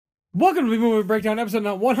Welcome to the Movie Breakdown, episode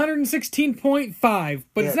 116.5.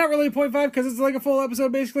 But it's not really a 0.5 because it's like a full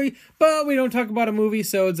episode, basically. But we don't talk about a movie,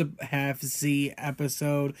 so it's a half-Z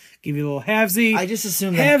episode. Give you a little half-Z. I just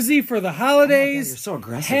assumed that. Half-Z for the holidays. You're so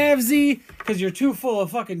aggressive. Half-Z because you're too full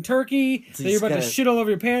of fucking turkey. So you're about to shit all over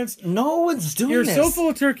your pants. No one's doing this. You're so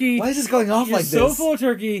full of turkey. Why is this going off like this? You're so full of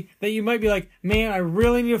turkey that you might be like, man, I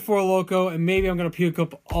really need a Four Loko, and maybe I'm going to puke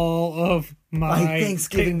up all of my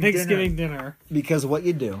Thanksgiving dinner. Because what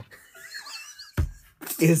you do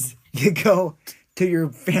is you go to your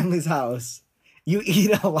family's house, you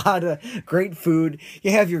eat a lot of great food,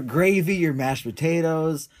 you have your gravy, your mashed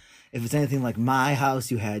potatoes. If it's anything like my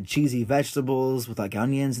house, you had cheesy vegetables with like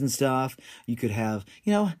onions and stuff. You could have,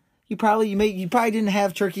 you probably didn't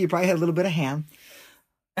have turkey, you probably had a little bit of ham.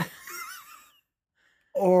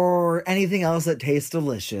 Or anything else that tastes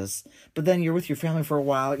delicious. But then you're with your family for a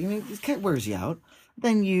while, it kind of wears you out.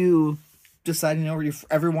 Then you decide,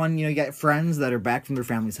 everyone, you got friends that are back from their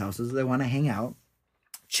family's houses. They want to hang out.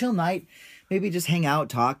 Chill night. Maybe just hang out,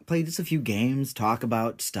 talk, play just a few games, talk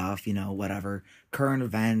about stuff, whatever. Current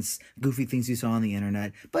events, goofy things you saw on the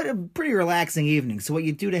internet. But a pretty relaxing evening. So what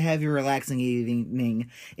you do to have your relaxing evening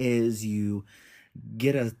is you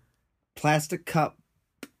get a plastic cup,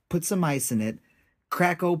 put some ice in it,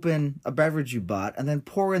 crack open a beverage you bought, and then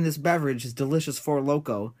pour in this beverage, this delicious Four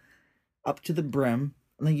Loko, up to the brim.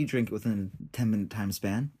 And then you drink it within a 10-minute time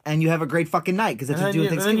span. And you have a great fucking night, because that's what you do at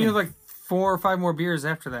Thanksgiving. And then you have like 4 or 5 more beers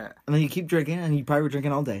after that. And then you keep drinking, and you probably were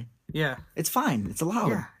drinking all day. Yeah. It's fine. It's allowed.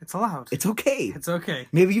 Yeah, it's allowed. It's okay. It's okay.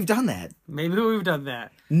 Maybe you've done that. Maybe we've done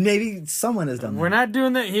that. Maybe someone has done that. We're not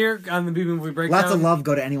doing that here on the B-Movie Breakdown. Lots of love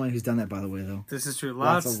go to anyone who's done that, by the way, though. This is true.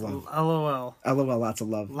 Lots of love. LOL. LOL, lots of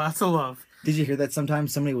love. Lots of love. Did you hear that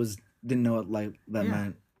sometimes somebody didn't know what that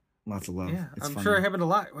meant? Lots of love. Yeah, it's I'm funny. sure it happened a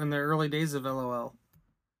lot in the early days of LOL.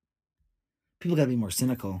 People gotta be more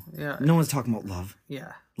cynical. Yeah. No one's talking about love.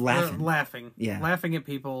 Yeah. Laughing. Yeah. Laughing at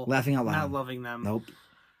people. Laughing out loud. Not loving them. Nope.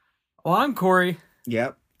 Well, I'm Corey.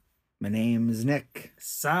 Yep. My name is Nick.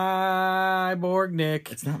 Cyborg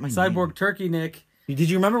Nick. It's not my name. Cyborg Turkey Nick.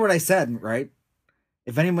 Did you remember what I said, right?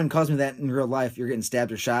 If anyone calls me that in real life, you're getting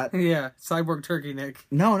stabbed or shot. Yeah. Cyborg Turkey Nick.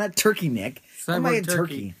 No, not Turkey Nick. Cyborg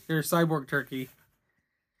Turkey. You're a Cyborg Turkey.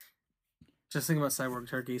 Just think about cyborg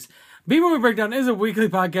turkeys. B-Movie Breakdown is a weekly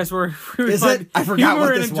podcast where we find I forgot humor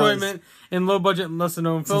what and this enjoyment in low-budget and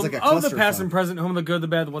lesser-known films like of the past and present, home of the good, the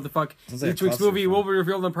bad, the what the fuck. Like Each week's movie will be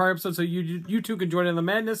revealed in the prior episode, so you too can join in the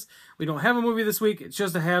madness. We don't have a movie this week. It's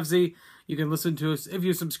just a half-Z. You can listen to us if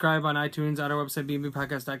you subscribe on iTunes, on our website,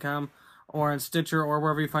 bmbpodcast.com, or on Stitcher, or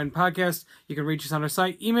wherever you find podcasts. You can reach us on our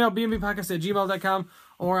site. Email bmbpodcast@gmail.com,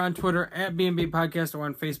 or on Twitter @BMBpodcast, or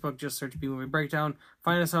on Facebook. Just search B-Movie Breakdown.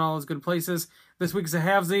 Find us on all those good places. This week's a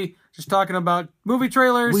half-Z, just talking about movie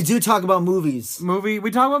trailers. We do talk about movies.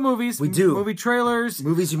 We talk about movies. We do. Movie trailers.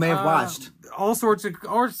 Movies you may have watched. All sorts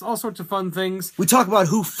of fun things. We talk about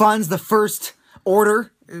who funds the First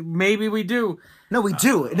Order. Maybe we do. No, we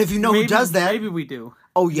do. And if you know who does that... Maybe we do.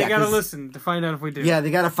 Oh, yeah. They gotta listen to find out if we do. Yeah,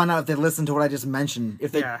 they gotta find out if they listen to what I just mentioned.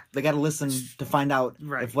 If they gotta listen to find out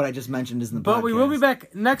if what I just mentioned is in the podcast. But we will be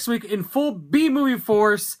back next week in full B-Movie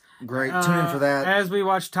force. Great. Tune in for that. As we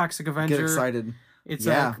watch Toxic Avenger. Get excited. It's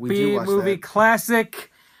a B-movie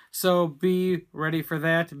classic. So be ready for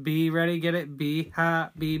that. Be ready. Get it? Be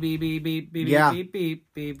ha. Beep, beep, beep, beep, beep, yeah. beep, beep,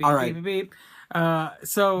 beep, beep, all right. beep, beep, beep.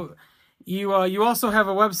 So you also have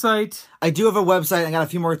a website. I do have a website. I got a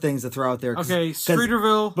few more things to throw out there. Okay,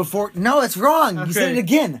 Streeterville. No, it's wrong. Okay. You said it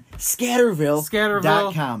again.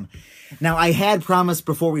 Scatterville.com. Now, I had promised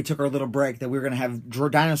before we took our little break that we were going to have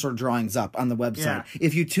dinosaur drawings up on the website. Yeah.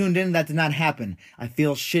 If you tuned in, that did not happen. I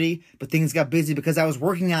feel shitty, but things got busy because I was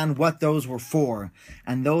working on what those were for.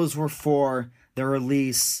 And those were for the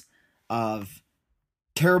release of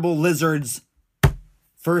Terrible Lizard's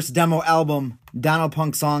first demo album, Donald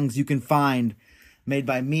Punk Songs You Can Find, made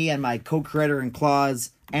by me and my co-creator in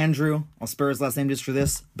Claus, Andrew. I'll spare his last name just for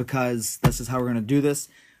this, because this is how we're going to do this.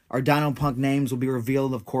 Our Donald Punk names will be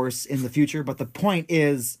revealed, of course, in the future. But the point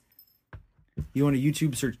is, you want to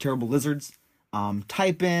YouTube search Terrible Lizards.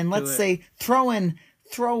 Type in, let's say, throw in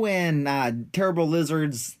Terrible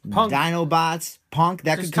Lizards, Punk. Dinobots, Punk.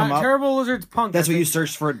 That could come up. Terrible Lizards, Punk. That's what you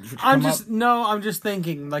searched for. I'm just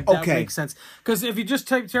thinking that makes sense. Because if you just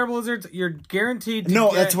type Terrible Lizards, you're guaranteed to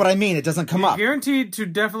that's what I mean. It doesn't come up. Guaranteed to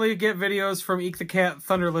definitely get videos from Eek the Cat,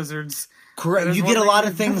 Thunder Lizards. Correct. You get a lot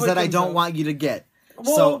of things that I don't want you to get.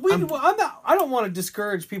 Well, I don't want to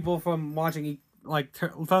discourage people from watching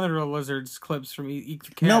Thunder Lizards clips from Eek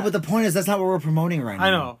the Cat. No, but the point is that's not what we're promoting right now. I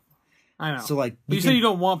know. I know. So like, you said you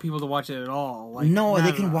don't want people to watch it at all. Like, no,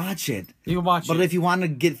 they can watch it. You can watch it. But if you want to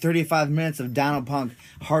get 35 minutes of Donald Punk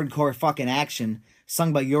hardcore fucking action,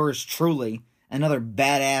 sung by yours truly, another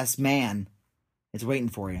badass man, it's waiting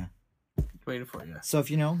for you. Waiting for you. So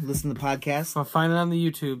if you know, listen to the podcast. I'll find it on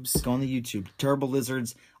the YouTubes. Go on the YouTube. Terrible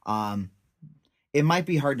Lizards. It might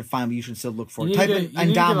be hard to find, but you should still look for it. Type in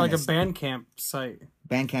Indominus. Like a Bandcamp site.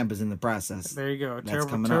 Bandcamp is in the process. There you go.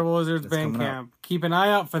 Terrible Lizards Bandcamp. Keep an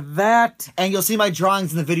eye out for that. And you'll see my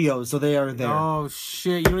drawings in the videos, so they are there. Oh,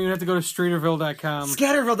 shit. You don't even have to go to Streeterville.com.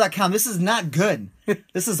 Scatterville.com. This is not good.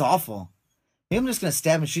 This is awful. Maybe I'm just going to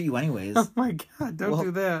stab and shoot you anyways. Oh, my God. Don't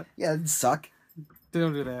do that. Yeah, it'd suck.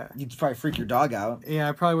 Don't do that. You'd probably freak your dog out. Yeah,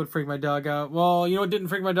 I probably would freak my dog out. Well, you know what didn't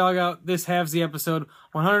freak my dog out? This halves the episode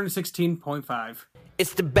 116.5.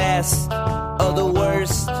 It's the best of the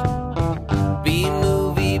worst.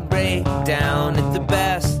 B-movie breakdown. It's the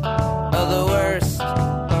best of the worst.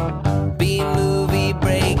 B-movie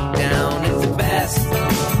breakdown. It's the best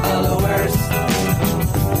of the worst.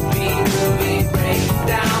 B-movie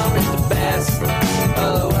breakdown. It's the best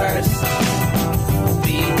of the worst.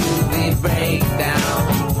 B-movie breakdown.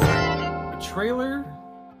 A trailer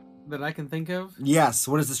that I can think of. Yes.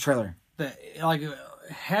 What is this trailer? That like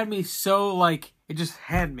had me so like it just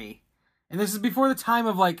had me. And this is before the time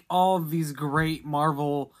of like all of these great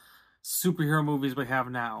Marvel superhero movies we have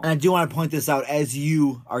now. And I do want to point this out as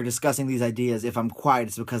you are discussing these ideas. If I'm quiet,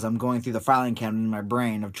 it's because I'm going through the filing cabinet in my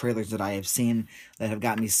brain of trailers that I have seen that have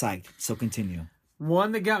gotten me psyched. So continue.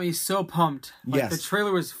 One that got me so pumped. Like, yes. The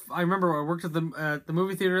trailer was. I remember I worked at the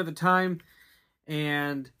movie theater at the time,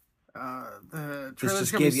 and the trailer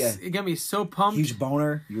just got me so pumped. Huge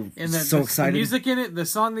boner. You're and so excited. The music in it, the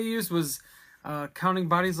song they used was "Counting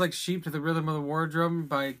Bodies Like Sheep" to the Rhythm of the War Drum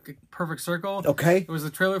by Perfect Circle. Okay. It was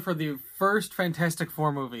the trailer for the first Fantastic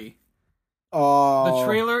Four movie. Oh. The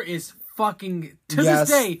trailer is fucking this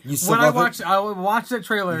day. When I would watch that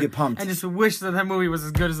trailer you get pumped. and just wish that movie was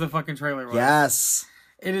as good as the fucking trailer was. Yes.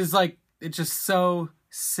 It is like it's just so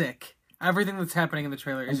sick. Everything that's happening in the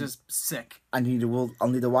trailer is just sick. I'll need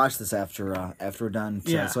to watch this after we're done,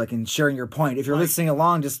 so I can share your point. If you're listening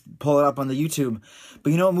along, just pull it up on the YouTube.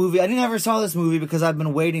 But you know what movie? I never saw this movie because I've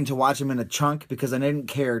been waiting to watch him in a chunk because I didn't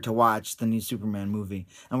care to watch the new Superman movie,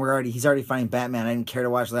 and he's already fighting Batman. I didn't care to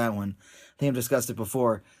watch that one. I think I've discussed it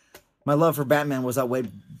before. My love for Batman was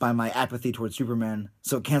outweighed by my apathy towards Superman,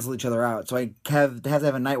 so it canceled each other out. So I have to have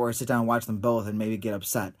a night where I sit down and watch them both and maybe get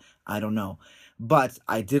upset. I don't know. But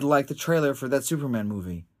I did like the trailer for that Superman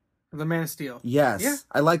movie. The Man of Steel. Yes. Yeah.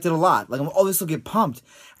 I liked it a lot. Like, this will get pumped.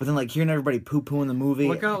 But then, like, hearing everybody poo-pooing the movie,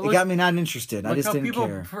 it got me not interested. I just didn't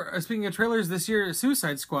care. Speaking of trailers, this year,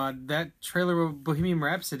 Suicide Squad, that trailer with Bohemian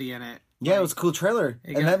Rhapsody in it. Yeah, it was a cool trailer.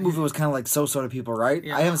 And that movie was kind of like so-so to people, right?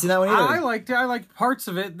 Yeah. I haven't seen that one either. I liked it. I liked parts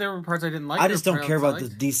of it. There were parts I didn't like. I just don't care about the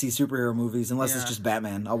DC superhero movies unless it's just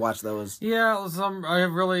Batman. I'll watch those. Yeah, I'm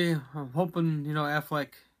hoping, Affleck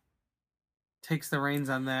takes the reins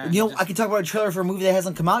on that. I can talk about a trailer for a movie that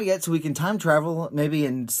hasn't come out yet so we can time travel maybe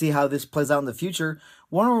and see how this plays out in the future.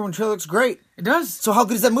 Wonder Woman trailer looks great. It does. So how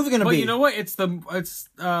good is that movie going to be? But you know what?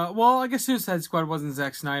 I guess Suicide Squad wasn't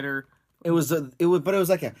Zack Snyder. It was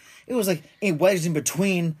like it wedged in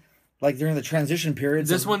between, like during the transition period.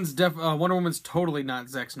 This one's Wonder Woman's totally not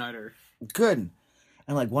Zack Snyder. Good,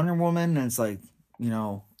 and like Wonder Woman, and it's like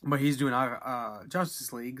But he's doing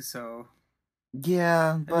Justice League, so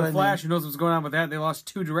yeah. But the Flash, who knows what's going on with that? They lost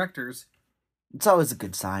 2 directors. It's always a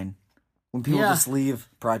good sign when people just leave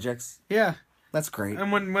projects. Yeah, that's great.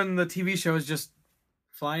 And when the TV show is just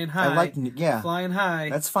flying high. Flying high.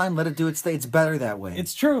 That's fine. Let it do its thing. It's better that way.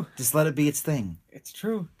 It's true. Just let it be its thing. It's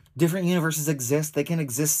true. Different universes exist. They can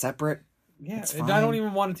exist separate. Yeah, I don't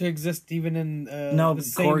even want it to exist even in the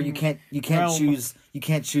same Corey, you can't realm. choose the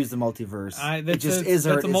multiverse. It just is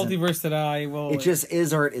or it isn't. That's a multiverse that I will. It just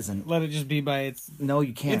is or it isn't. Let it just be by its. No,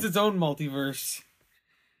 you can't. It's its own multiverse.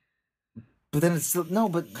 But then it's still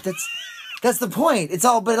but that's the point. It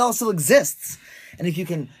all still exists. And if you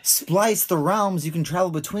can splice the realms, you can travel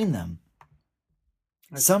between them.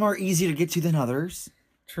 Some are easier to get to than others.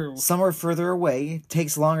 True. Some are further away. It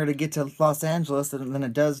takes longer to get to Los Angeles than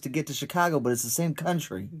it does to get to Chicago, but it's the same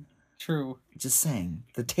country. True. Just saying.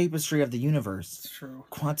 The tapestry of the universe. It's true.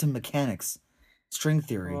 Quantum mechanics. String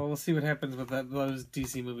theory. Well, we'll see what happens with those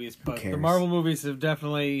DC movies. But Who cares? The Marvel movies have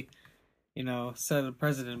definitely, set a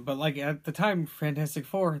precedent. But like at the time, Fantastic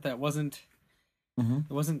Four, that wasn't... Mm-hmm.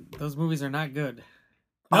 It wasn't. Those movies are not good.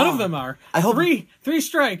 None of them are. I hope three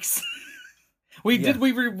strikes. We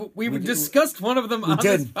discussed one of them on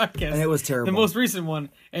this podcast, and it was terrible. The most recent one,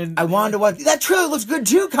 and I wanted to watch. That trailer looks good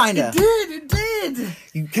too, kind of. It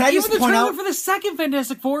did. Can I just point out for the second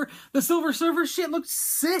Fantastic Four, the Silver Surfer shit looked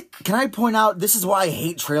sick. Can I point out this is why I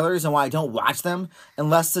hate trailers and why I don't watch them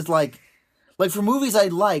unless it's like for movies I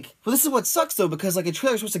like. Well, this is what sucks though, because like a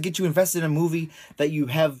trailer is supposed to get you invested in a movie that you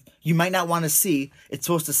might not want to see. It's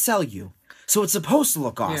supposed to sell you, so it's supposed to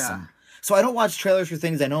look awesome. Yeah. So I don't watch trailers for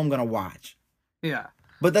things I know I'm gonna watch. Yeah.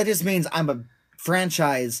 But that just means I'm a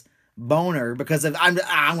franchise boner because I'm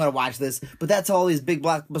going to watch this. But that's all these big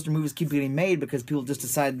blockbuster movies keep getting made because people just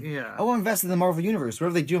decide, I want to invest in the Marvel Universe.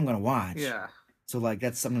 Whatever they do, I'm going to watch. Yeah. So, like,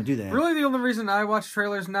 I'm going to do that. Really, the only reason I watch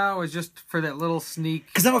trailers now is just for that little sneak.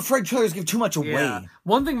 Because I'm afraid trailers give too much away. Yeah.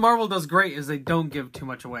 One thing Marvel does great is they don't give too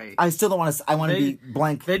much away. I still don't want to... I want to be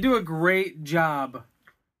blank. They do a great job.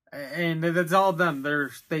 And that's all of them.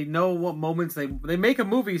 They know what moments they make a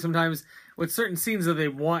movie sometimes with certain scenes that they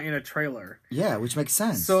want in a trailer. Yeah, which makes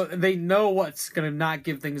sense. So they know what's going to not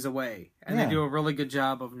give things away. And they do a really good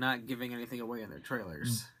job of not giving anything away in their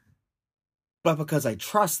trailers. But because I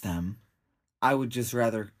trust them, I would just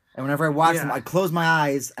rather... And whenever I watch them, I close my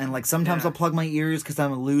eyes, and like sometimes I'll plug my ears because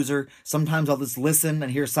I'm a loser. Sometimes I'll just listen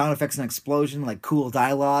and hear sound effects and explosion, like cool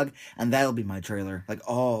dialogue, and that'll be my trailer. Like,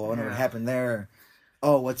 oh, I wonder what happened there.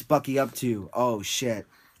 Oh, what's Bucky up to? Oh, shit.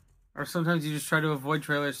 Or sometimes you just try to avoid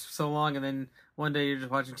trailers so long, and then one day you're just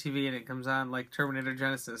watching TV and it comes on like Terminator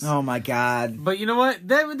Genesis. Oh, my God. But you know what?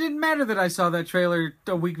 That didn't matter that I saw that trailer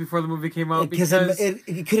a week before the movie came out. Because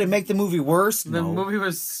it could have made the movie worse. The movie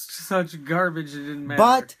was such garbage, it didn't matter.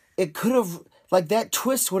 But it could have, like, that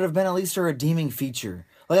twist would have been at least a redeeming feature.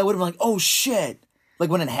 Like, I would have been like, oh, shit. Like,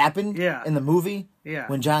 when it happened in the movie. Yeah.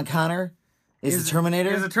 When John Connor... Is the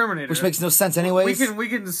Terminator? Is a Terminator. Which makes no sense anyways. We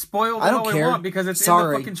can spoil it all we want because it's in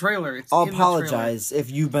the fucking trailer. I'll apologize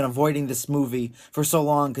if you've been avoiding this movie for so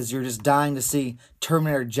long because you're just dying to see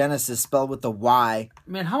Terminator Genesis spelled with the Y.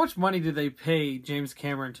 Man, how much money did they pay James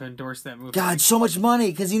Cameron to endorse that movie? God, so much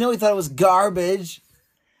money because he thought it was garbage.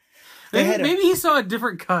 Maybe he saw a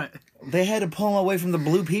different cut. They had to pull him away from the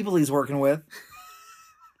blue people he's working with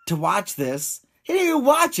to watch this. He didn't even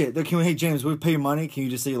watch it. Hey, James, we pay you money. Can you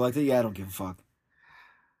just say you liked it? Yeah, I don't give a fuck.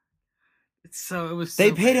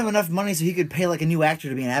 They paid him enough money so he could pay like a new actor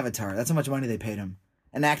to be an Avatar. That's how much money they paid him.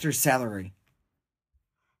 An actor's salary.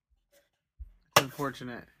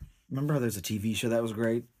 Unfortunate. Remember how there's a TV show that was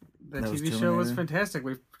great? The TV show was fantastic.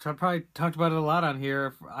 We've probably talked about it a lot on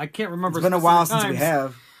here. I can't remember. It's been a while since we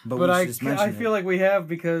have. But I feel like we have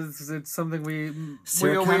because it's something we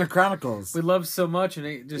Chronicles. We love so much, and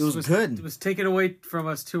it was good. It was taken away from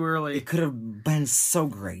us too early. It could have been so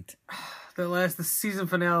great. The season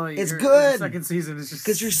finale. It's good. The second season is just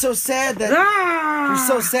because you're so sad that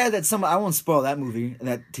I won't spoil that movie,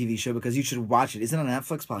 that TV show, because you should watch it. Is it on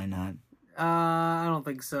Netflix? Probably not. I don't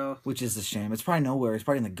think so. Which is a shame. It's probably nowhere. It's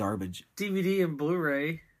probably in the garbage. DVD and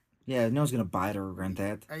Blu-ray. Yeah, no one's gonna buy it or rent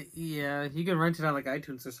that. Yeah, you can rent it on like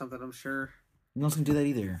iTunes or something, I'm sure. No one's gonna do that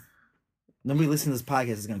either. Nobody listening to this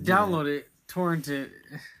podcast is gonna download it, torrent it.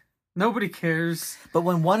 Nobody cares. But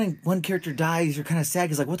when one character dies, you're kind of sad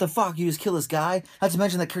because like, what the fuck? You just kill this guy? Not to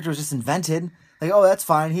mention that character was just invented. Like, oh, that's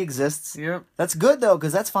fine. He exists. Yep. That's good though,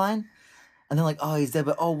 because that's fine. And then like, oh, he's dead.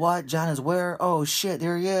 But oh, what? John is where? Oh shit,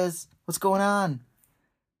 there he is. What's going on?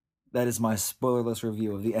 That is my spoilerless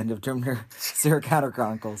review of the end of Terminator Sarah Connor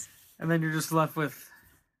Chronicles. And then you're just left with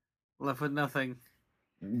nothing.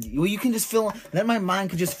 Well, you can just then my mind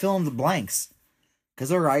could just fill in the blanks.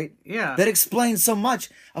 Because, all right. Yeah. That explains so much.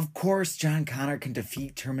 Of course, John Connor can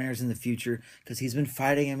defeat Terminators in the future because he's been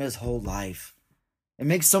fighting him his whole life. It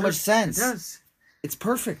makes so much sense. It does. It's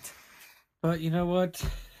perfect. But you know what?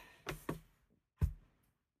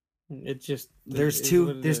 It just there's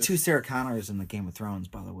two Sarah Connors in the Game of Thrones,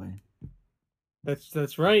 by the way.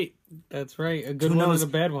 That's right. That's right. A good one and a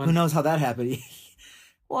bad one. Who knows how that happened?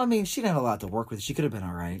 Well, I mean, she didn't have a lot to work with. She could have been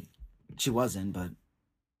all right. She wasn't,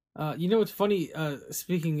 but you know what's funny?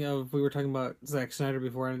 Speaking of, we were talking about Zack Snyder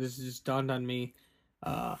before, and this just dawned on me.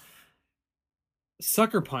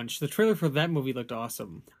 Sucker Punch. The trailer for that movie looked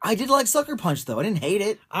awesome. I did like Sucker Punch, though. I didn't hate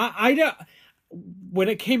it. When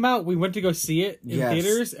it came out, we went to go see it in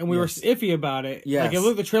theaters, and we were iffy about it. Yes.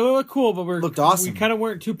 Like, the trailer looked cool, but looked awesome. We kind of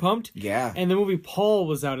weren't too pumped. Yeah. And the movie Paul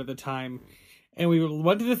was out at the time, and we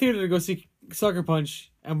went to the theater to go see Sucker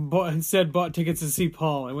Punch, and bought tickets to see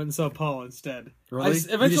Paul, and went and saw Paul instead. Really?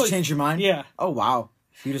 You just changed your mind? Yeah. Oh, wow.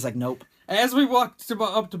 You're just like, nope. As we walked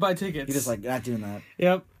up to buy tickets. You're just like, not doing that.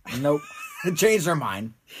 Yep. Nope. It changed our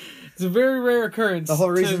mind. It's a very rare occurrence. The whole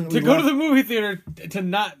reason to go to the movie theater to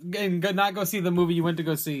not go see the movie you went to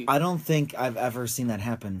go see. I don't think I've ever seen that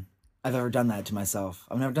happen. I've ever done that to myself.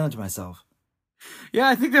 I've never done it to myself. Yeah,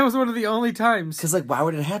 I think that was one of the only times. Because, like, why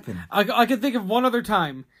would it happen? I can think of one other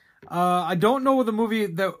time. I don't know the movie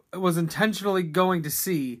that I was intentionally going to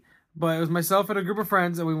see, but it was myself and a group of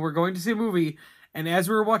friends, and we were going to see a movie. And as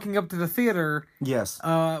we were walking up to the theater, yes,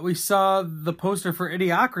 we saw the poster for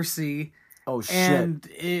Idiocracy. Oh shit!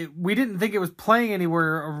 And we didn't think it was playing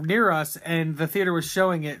anywhere near us, and the theater was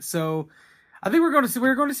showing it. So I think we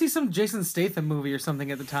were going to see some Jason Statham movie or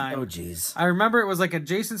something at the time. Oh jeez! I remember it was like a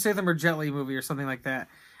Jason Statham or Jet Li movie or something like that.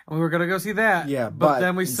 And we were going to go see that. Yeah, but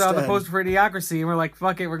then we saw the poster for Idiocracy, and we're like,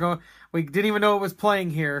 "Fuck it, we're going." We didn't even know it was playing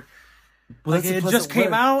here. Well, like it just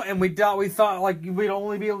came out, and we thought like we'd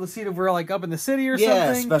only be able to see it if we were like up in the city or something.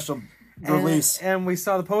 Yeah, special release. And we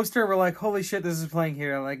saw the poster. We're like, "Holy shit, this is playing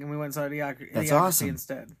here!" Like, and we went and saw Idiocracy. That's awesome.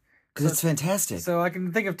 Instead. Because it's fantastic. So I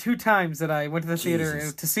can think of 2 times that I went to the theater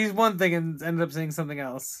to see one thing and ended up seeing something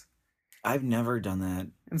else. I've never done that.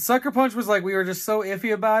 And Sucker Punch was like, we were just so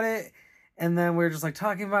iffy about it. And then we were just like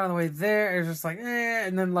talking about it on the way there. It was just like, eh.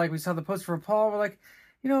 And then like we saw the poster for Paul. We're like,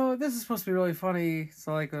 you know, this is supposed to be really funny.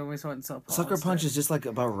 So like when we saw it and saw Paul. Sucker Punch is just like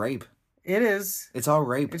about rape. It is. It's all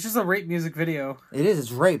rape. It's just a rape music video. It is.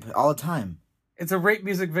 It's rape all the time. It's a rape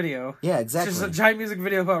music video. Yeah, exactly. It's just a giant music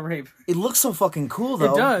video about rape. It looks so fucking cool,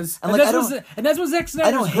 though. It does. And like, that's what Zack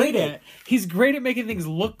Snyder's great it. at. He's great at making things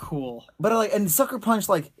look cool. But like, and Sucker Punch,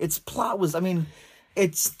 like, its plot was, I mean,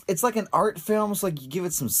 it's like an art film, so like you give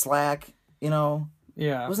it some slack, you know?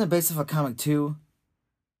 Yeah. Wasn't it based off a comic too?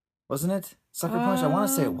 Wasn't it? Sucker Punch? I want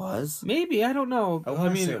to say it was. Maybe, I don't know. I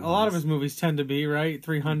mean, a lot of his movies tend to be, right?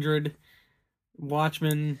 300,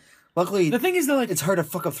 Watchmen. Luckily, the thing is that like it's hard to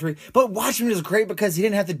fuck up 3. But Watchmen is great because he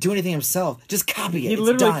didn't have to do anything himself. Just copy it. He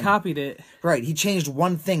literally copied it. Right. He changed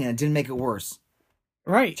one thing and it didn't make it worse.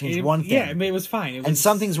 Right. Changed one thing. Yeah, it was fine. And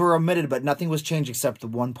some things were omitted, but nothing was changed except the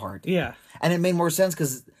one part. Yeah. And it made more sense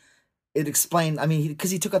because it explained. I mean,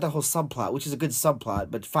 because he took out the whole subplot, which is a good subplot.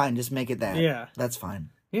 But fine, just make it that. Yeah. That's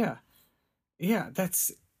fine. Yeah. Yeah.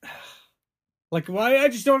 That's like why I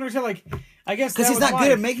just don't understand. Like. I guess because he's not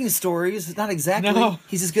good at making stories. Not exactly. No.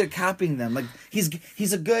 He's just good at copying them. Like he's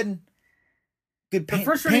a good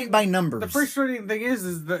paint by numbers. The frustrating thing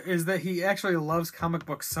is that he actually loves comic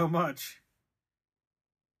books so much.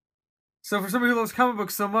 So for somebody who loves comic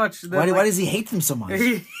books so much, why does he hate them so much?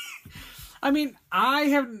 I mean, I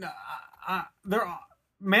have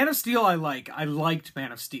Man of Steel. I liked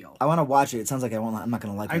Man of Steel. I want to watch it. It sounds like I'm not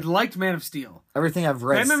going to like it. I liked Man of Steel. Everything I've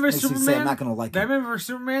read makes me say I'm not going to like it. Batman vs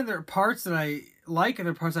Superman. There are parts that I like and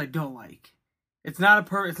there are parts I don't like. It's not a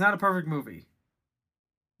perfect movie.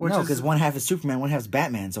 No, because one half is Superman, one half is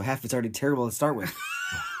Batman, so half it's already terrible to start with.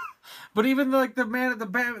 But even like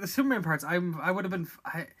the Superman parts, I would have been.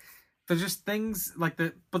 There's just things like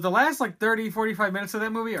but the last like 30, 45 minutes of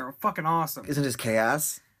that movie are fucking awesome. Isn't it just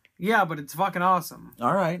chaos? Yeah, but it's fucking awesome.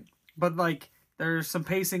 All right. But, like, there's some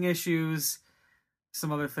pacing issues,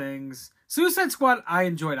 some other things. Suicide Squad, I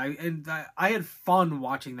enjoyed. I had fun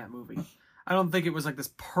watching that movie. I don't think it was, like,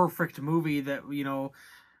 this perfect movie that, you know,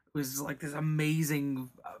 was, like, this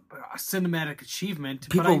amazing cinematic achievement.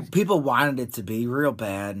 People wanted it to be real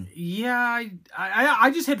bad. Yeah,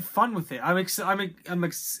 I just had fun with it. I'm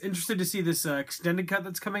interested to see this extended cut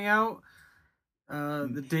that's coming out.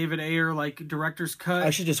 The David Ayer director's cut. I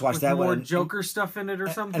should just watch that one. More Joker stuff in it or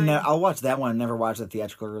something. And I'll watch that one. And never watch the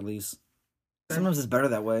theatrical release. Sometimes it's better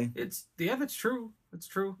that way. That's true. That's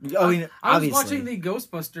true. I mean, I was watching the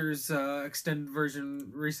Ghostbusters extended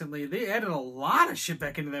version recently. They added a lot of shit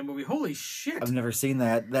back into that movie. Holy shit! I've never seen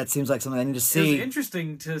that. That seems like something I need to see. It was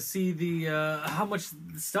interesting to see the how much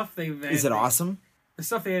stuff they've added. Is it awesome? The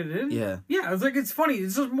stuff they added in? Yeah. Yeah, it's funny.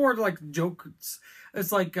 It's just more like jokes.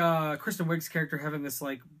 It's like Kristen Wiig's character having this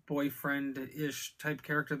like boyfriend-ish type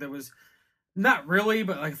character that was not really,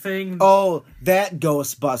 but like thing. Oh, that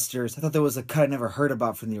Ghostbusters. I thought there was a cut I never heard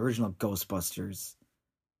about from the original Ghostbusters.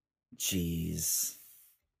 Jeez.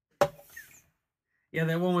 Yeah,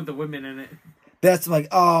 that one with the women in it. That's like,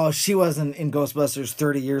 oh, she wasn't in Ghostbusters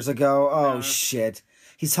 30 years ago. Oh, shit.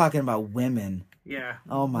 He's talking about women. Yeah.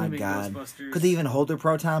 Oh my god. Could they even hold their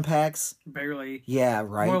proton packs? Barely. Yeah,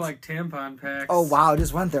 right. More like tampon packs. Oh wow,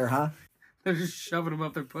 just went there, huh? They're just shoving them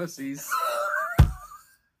up their pussies.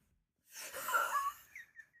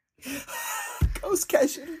 Ghost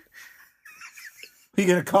catching. You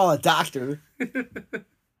gonna call a doctor?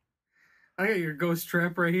 I got your ghost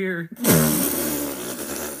trap right here.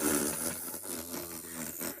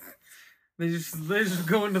 They just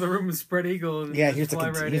go into the room and spread eagle. And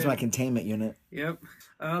here's my containment unit. Yep,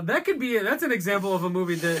 that's an example of a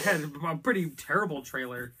movie that had a pretty terrible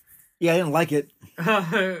trailer. Yeah, I didn't like it.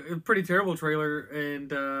 Pretty terrible trailer, and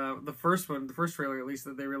the first trailer at least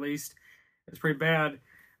that they released, is pretty bad.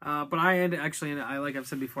 But like I've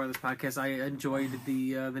said before in this podcast, I enjoyed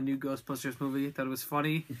the new Ghostbusters movie. I thought it was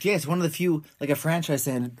funny. Yeah, it's one of the few, like, a franchise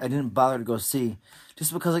thing I didn't bother to go see.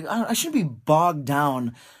 Just because, like, I shouldn't be bogged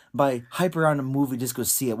down by hype around a movie just go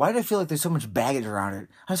see it. Why did I feel like there's so much baggage around it?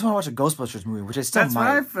 I just want to watch a Ghostbusters movie, which I still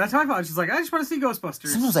might. That's how I felt. She's like, I just want to see Ghostbusters.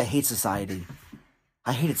 Sometimes I hate society.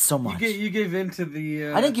 I hate it so much. You gave in to the...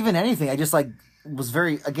 I didn't give in anything. I just, like, was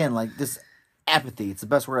very, again, like, this apathy. It's the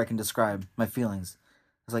best word I can describe my feelings.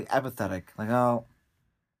 It's like apathetic. Like, oh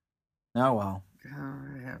well.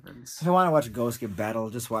 It happens. If I want to watch a ghost get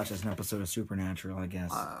battled, just watch as an episode of Supernatural, I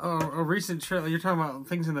guess. A recent trailer. You're talking about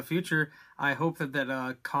things in the future. I hope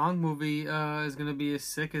that Kong movie is going to be as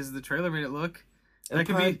sick as the trailer made it look.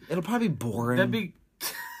 It'll probably be boring. That'd be.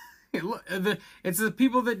 It's the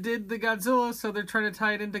people that did the Godzilla, so they're trying to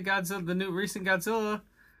tie it into Godzilla, the new recent Godzilla.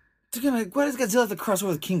 Why does Godzilla have to cross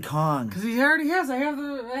over with King Kong? Because he already has. I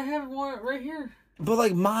have one right here. But,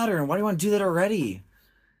 like, modern. Why do you want to do that already?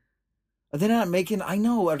 Are they not making... I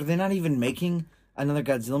know. Are they not even making another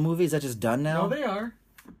Godzilla movie? Is that just done now? No, they are.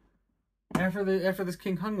 After this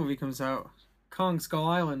King Kong movie comes out. Kong Skull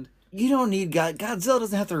Island. You don't need... Godzilla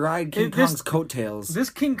doesn't have to ride King Kong's coattails.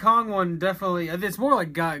 This King Kong one definitely... It's more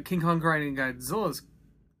like King Kong riding Godzilla's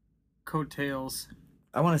coattails.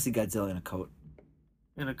 I want to see Godzilla in a coat.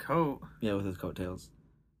 In a coat? Yeah, with his coattails.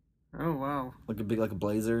 Oh, wow. Like a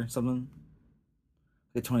blazer or something?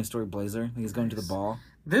 Like a 20-story blazer. Like he's going to the ball.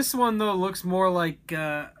 This one, though, looks more like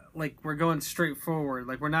we're going straight forward.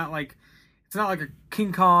 Like, we're not like... It's not like a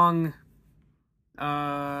King Kong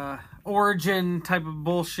origin type of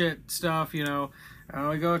bullshit stuff, you know.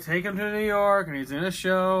 We go take him to New York, and he's in a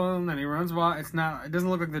show, and then he runs wild. It doesn't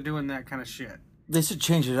look like they're doing that kind of shit. They should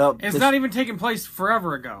change it up. It's not even taking place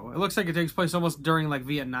forever ago. It looks like it takes place almost during, like,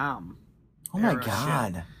 Vietnam. Oh, my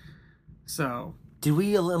God. Shit. So... Did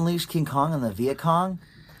we unleash King Kong on the Viet Cong?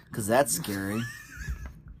 Because that's scary.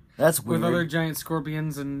 That's weird. With other giant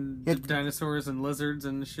scorpions and dinosaurs and lizards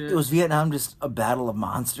and shit. Was Vietnam just a battle of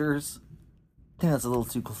monsters? I think that's a little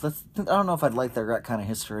too close. I don't know if I'd like that kind of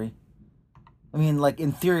history. I mean, like,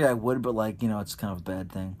 in theory I would, but, like, you know, it's kind of a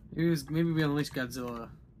bad thing. Maybe we unleashed Godzilla.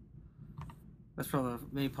 That's probably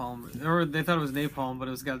napalm. Or they thought it was napalm, but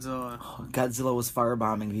it was Godzilla. Oh, Godzilla was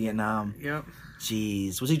firebombing Vietnam. Yep.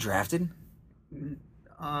 Jeez. Was he drafted?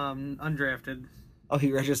 Undrafted. Oh,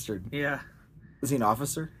 he registered. Yeah. Is he an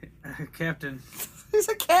officer? Captain. He's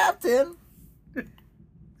a captain.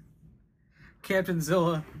 Captain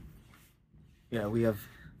Zilla. Yeah, we have.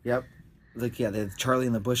 Yep. Like, yeah, they have Charlie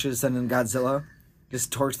in the bushes sending Godzilla.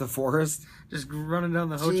 Just torch the forest. Just running down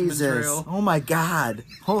the Ho Chi Minh Trail. Oh my God.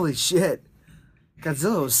 Holy shit.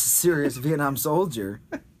 Godzilla was a serious Vietnam soldier.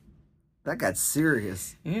 That got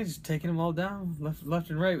serious. Yeah, just taking them all down, left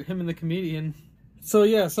and right. Him and the comedian. So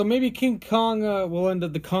yeah, maybe King Kong will end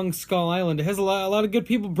up the Kong Skull Island. It has a lot of good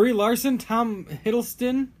people. Brie Larson, Tom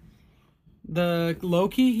Hiddleston, the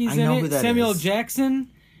Loki. He's in it. Samuel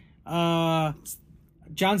Jackson, John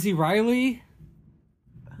C. Reilly.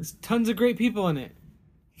 There's tons of great people in it.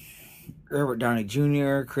 Robert Downey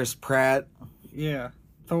Jr., Chris Pratt. Yeah,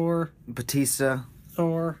 Thor. Batista.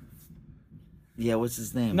 Thor. Yeah, what's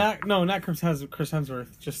his name? Not Chris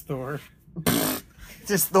Hemsworth, just Thor.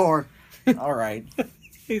 Just Thor. All right.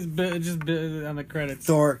 He's just on the credits.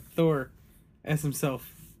 Thor as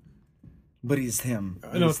himself. But he's him.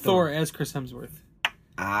 No, Thor as Chris Hemsworth.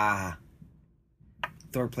 Ah.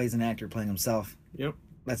 Thor plays an actor playing himself. Yep.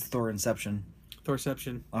 That's Thor-inception.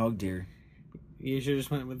 Thorception. Oh, dear. You should have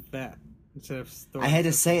just went with that instead of Thor. I had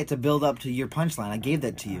to say it to build up to your punchline. I gave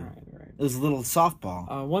that to you. All right. It was a little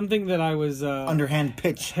softball. One thing that I was... underhand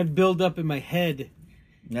pitch. Had built up in my head.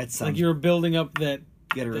 That's like you were building up that...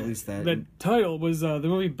 You gotta release that. The title was the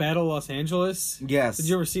movie Battle Los Angeles. Yes. Did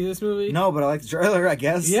you ever see this movie? No, but I like the trailer, I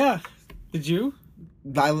guess. Yeah. Did you?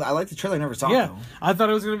 I like the trailer. I never saw it, though. I thought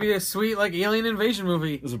it was going to be a sweet, like, alien invasion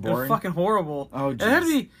movie. Was it boring? It was fucking horrible. Oh, jeez. It had to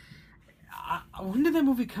be... when did that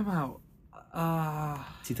movie come out?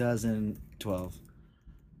 2012.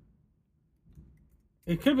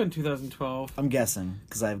 It could have been 2012. I'm guessing,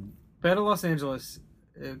 because I've... Battle Los Angeles.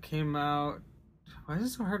 It came out... Why is it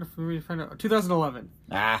so hard for me to find out? 2011.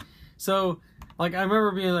 Ah. So, like, I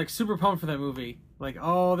remember being, like, super pumped for that movie. Like,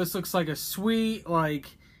 oh, this looks like a sweet, like,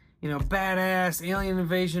 you know, badass alien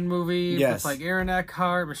invasion movie. Yes. With, like, Aaron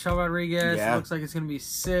Eckhart, Michelle Rodriguez. Yeah. It looks like it's going to be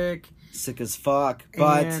sick. Sick as fuck,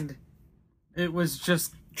 but... And it was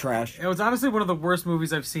just... trash. It was honestly one of the worst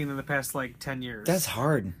movies I've seen in the past, like, 10 years. That's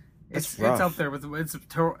hard. That's rough. It's up there with...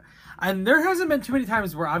 And there hasn't been too many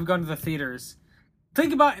times where I've gone to the theaters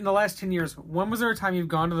think about in the last 10 years, when was there a time you've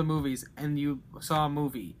gone to the movies and you saw a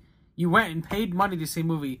movie? You went and paid money to see a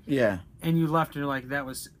movie. Yeah. And you left and you're like, that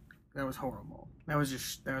was horrible. That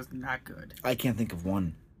was not good. I can't think of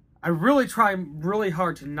one. I really try really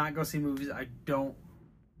hard to not go see movies. I don't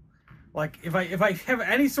like if I have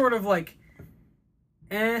any sort of like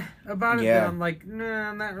about it, then I'm like, nah,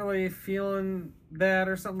 I'm not really feeling that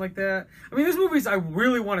or something like that. I mean, there's movies I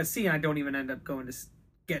really want to see and I don't even end up going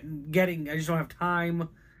to getting. I just don't have time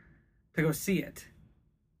to go see it.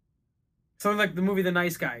 Something like the movie The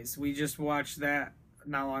Nice Guys. We just watched that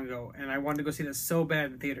not long ago, and I wanted to go see that so bad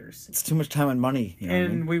in theaters. It's too much time and money. You know what I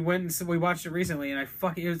mean? We went and we watched it recently, and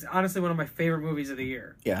it was honestly one of my favorite movies of the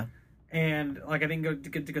year. Yeah. And like I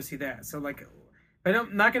didn't get to go see that, so like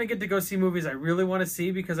I'm not gonna get to go see movies I really want to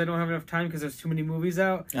see because I don't have enough time because there's too many movies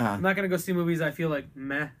out. I'm not gonna go see movies I feel like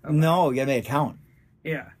meh about. No, you gotta make it count.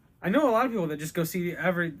 Yeah, I know a lot of people that just go see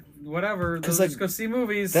whatever. They'll just go see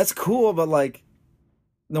movies. That's cool, but like,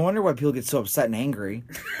 no wonder why people get so upset and angry.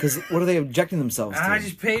 Because what are they objecting themselves to? I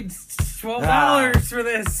just paid $12 for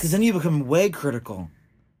this. Because then you become way critical.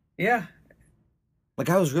 Yeah. Like,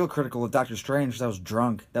 I was real critical of Doctor Strange because I was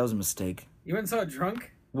drunk. That was a mistake. You went and saw it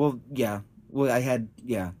drunk? Well, yeah. Well,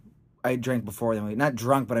 I drank before then. Not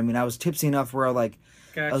drunk, but I mean, I was tipsy enough where I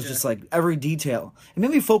was just like, every detail. It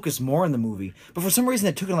made me focus more on the movie. But for some reason,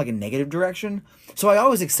 it took it in like a negative direction. So I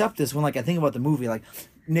always accept this when like I think about the movie. Like,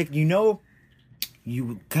 Nick,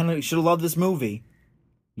 you kind of should have loved this movie.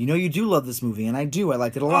 You know you do love this movie, and I do. I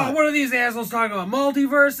liked it a lot. Oh, what are these assholes talking about?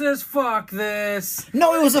 Multiverses? Fuck this.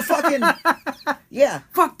 No, it was a fucking... Yeah.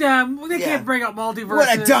 Fuck them. They can't bring up multiverses.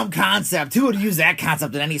 What a dumb concept. Who would use that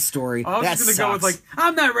concept in any story? I was just going to go with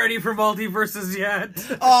I'm not ready for multiverses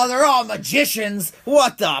yet. Oh, they're all magicians.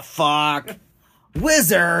 What the fuck?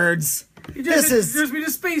 Wizards. You just me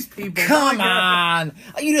to space people. Come on.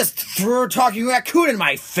 You just threw a talking raccoon in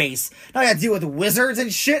my face. Now I gotta deal with wizards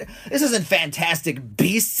and shit. This isn't Fantastic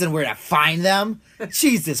Beasts and where to find them.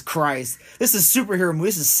 Jesus Christ. This is superhero movie.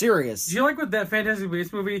 This is serious. Do you like with that Fantastic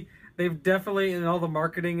Beasts movie? They've definitely, in all the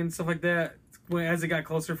marketing and stuff like that, as it got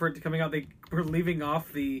closer for it to coming out, they were leaving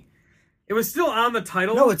off the... It was still on the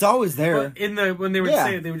title. No, it's always there. But when they would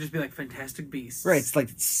say it, they would just be like, Fantastic Beasts. Right, it's like...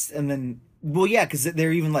 And then... Well, yeah, because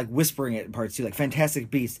they're even like whispering it in parts too, like Fantastic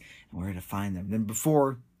Beasts, and where to find them. Then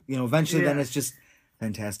before, eventually, then it's just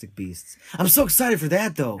Fantastic Beasts. I'm so excited for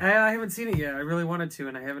that though. I haven't seen it yet. I really wanted to,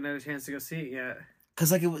 and I haven't had a chance to go see it yet.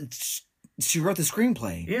 Because she wrote the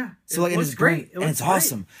screenplay. Yeah, so like it's great, and it's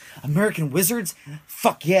awesome. American Wizards,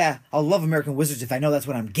 fuck yeah, I'll love American Wizards if I know that's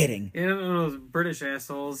what I'm getting. Yeah, those British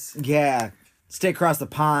assholes. Yeah, stay across the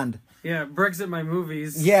pond. Yeah, Brexit my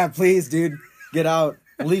movies. Yeah, please, dude, get out.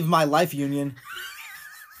 Leave my life union.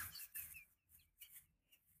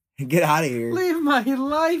 Get out of here. Leave my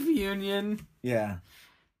life union. Yeah.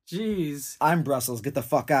 Jeez. I'm Brussels. Get the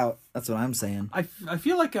fuck out. That's what I'm saying. I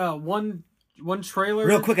feel like one trailer.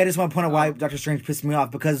 Real quick, I just want to point out why Doctor Strange pissed me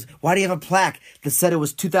off. Because why do you have a plaque that said it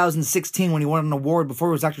was 2016 when he won an award before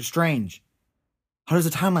it was Doctor Strange? How does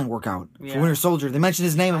the timeline work out for Winter Soldier? They mentioned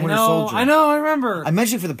his name in Winter Soldier. I know, I remember. I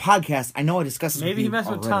mentioned it for the podcast. I know I discussed this Maybe with he messed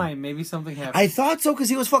with already. time. Maybe something happened. I thought so because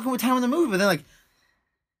he was fucking with time in the movie, but then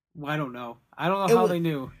I don't know. I don't know how they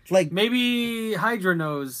knew. Like maybe Hydra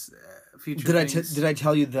knows future things. Did I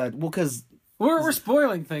tell you that? Well, because we're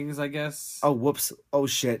spoiling things, I guess. Oh, whoops. Oh,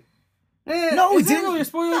 shit. No, we didn't. Really a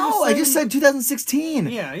spoiler. No, I just said 2016.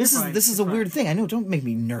 Yeah, this is a weird thing. I know. Don't make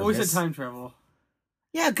me nervous. Always said time travel.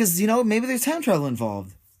 Yeah, because maybe there's time travel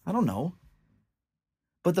involved. I don't know.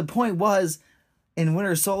 But the point was, in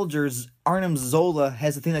Winter Soldiers, Arnim Zola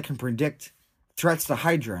has a thing that can predict threats to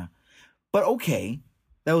Hydra. But okay,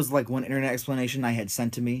 that was like one internet explanation I had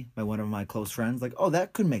sent to me by one of my close friends. Like, oh,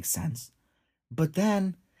 that could make sense. But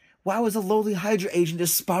then, why was a lowly Hydra agent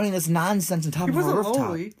just spouting this nonsense on top of a rooftop?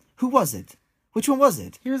 Lowly. Who was it? Which one was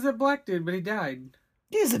it? He was that black dude, but he died.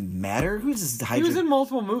 It doesn't matter. Who's this Hydra? He was in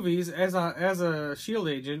multiple movies as a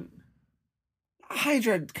S.H.I.E.L.D. agent.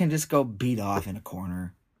 Hydra can just go beat off in a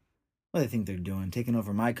corner. What do they think they're doing? Taking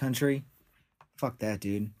over my country? Fuck that,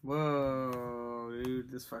 dude. Whoa,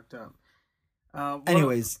 dude, this fucked up.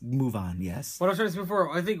 Anyways, move on, yes. What I was trying to say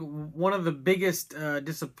before, I think one of the biggest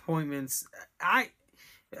disappointments...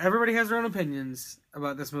 Everybody has their own opinions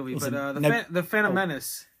about this movie, but the Phantom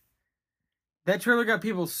Menace... That trailer got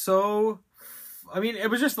people so... I mean, it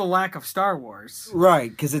was just the lack of Star Wars.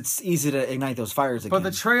 Right, because it's easy to ignite those fires again. But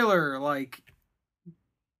the trailer,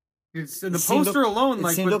 it's the poster alone, it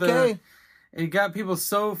seemed okay. It got people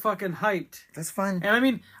so fucking hyped. That's fine. And I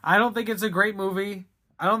mean, I don't think it's a great movie.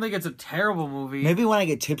 I don't think it's a terrible movie. Maybe when I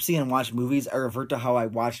get tipsy and watch movies, I revert to how I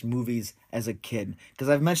watched movies as a kid. Because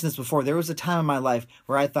I've mentioned this before. There was a time in my life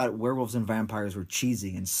where I thought werewolves and vampires were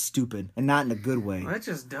cheesy and stupid, and not in a good way. Well, that's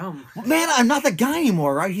just dumb. Man, I'm not that guy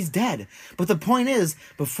anymore, right? He's dead. But the point is,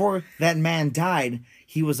 before that man died,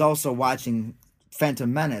 he was also watching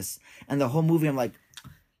Phantom Menace. And the whole movie, I'm like,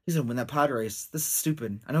 he's going to win that pod race. This is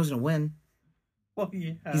stupid. I know he's going to win. Well,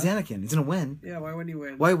 yeah. He's Anakin. He's going to win. Yeah, why would he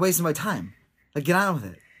win? Why wasting my time? Like, get on with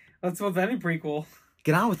it. That's with any prequel.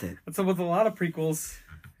 Get on with it. That's with a lot of prequels.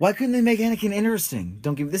 Why couldn't they make Anakin interesting?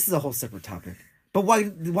 This is a whole separate topic. But why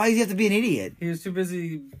does he have to be an idiot? He was too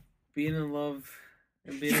busy being in love.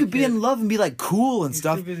 You could be in love and be like cool and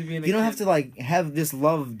stuff. You don't have to like have this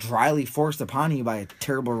love dryly forced upon you by a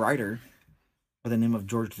terrible writer by the name of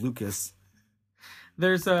George Lucas.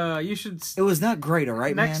 There's you should. It was not great, all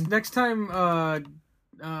right, man. Next time,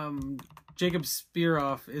 Jacob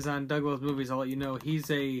Spearoff is on Douglas Movies. I'll let you know he's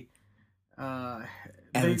a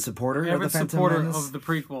avid supporter of the Phantom supporter Menace? of the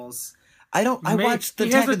prequels. I watched the he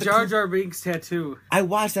Attack has a of the Jar Jar Binks tattoo. I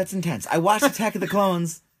watched. That's intense. I watched Attack of the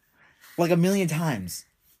Clones like a million times.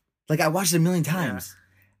 Like I watched it a million times.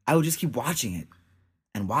 Yeah. I would just keep watching it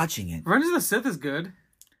and watching it. Revenge of the Sith is good.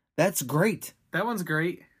 That's great. That one's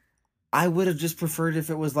great. I would have just preferred if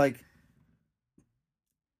it was like.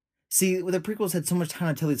 See, the prequels had so much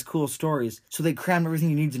time to tell these cool stories, so they crammed everything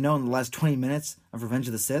you need to know in the last 20 minutes of Revenge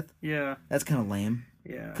of the Sith. Yeah. That's kind of lame.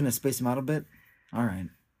 Yeah. Couldn't have spaced them out a bit? All right.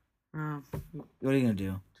 What are you going to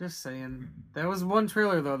do? Just saying. That was one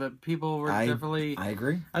trailer, though, that people were definitely... I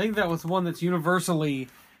agree. I think that was one that's universally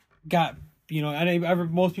got,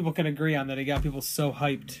 most people can agree on that. It got people so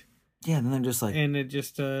hyped. Yeah, and then they're just like... And it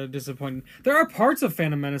just disappointed. There are parts of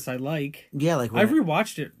Phantom Menace I like. Yeah, like... I've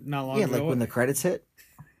rewatched it not long ago. Yeah, like when the credits hit.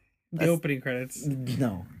 The opening credits.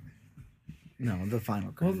 No, the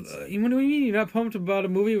final credits. Well, what do you mean? You're not pumped about a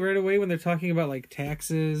movie right away when they're talking about like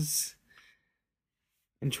taxes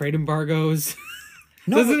and trade embargoes?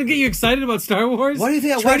 No, doesn't it get you excited about Star Wars? Why do you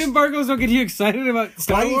think trade embargoes don't get you excited about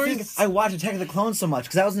Star Wars? Why do you think I watched Attack of the Clones so much?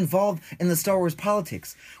 Because I was involved in the Star Wars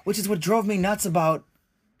politics, which is what drove me nuts about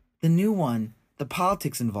the new one. The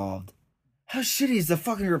politics involved. How shitty is the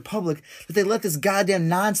fucking Republic that they let this goddamn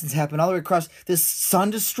nonsense happen all the way across this Sun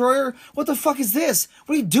Destroyer? What the fuck is this?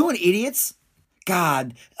 What are you doing, idiots?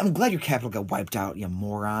 God, I'm glad your capital got wiped out, you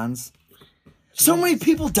morons. So many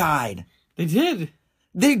people died. They did.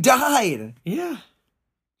 They died. Yeah.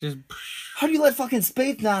 Just. How do you let fucking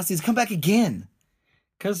space Nazis come back again?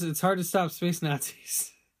 Because it's hard to stop space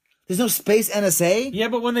Nazis. There's no space NSA? Yeah,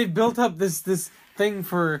 but when they built up this thing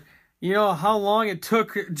for... You know how long it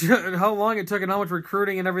took, and how much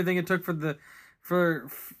recruiting and everything it took for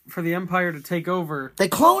the Empire to take over. They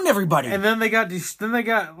cloned everybody, and then they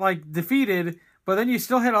got like defeated. But then you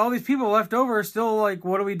still had all these people left over. Still, like,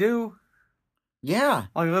 what do we do? Yeah,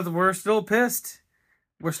 like we're still pissed.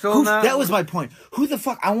 We're still not. That was my point. Who the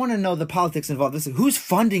fuck? I want to know the politics involved. Who's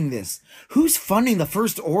funding this? Who's funding the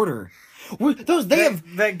First Order?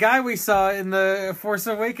 That guy we saw in the Force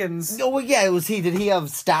Awakens. Oh well, yeah, it was he. Did he have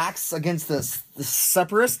stocks against the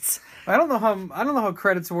separatists? I don't know how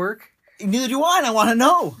credits work. Neither do I. And I want to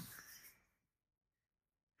know.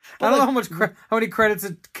 I don't know how many credits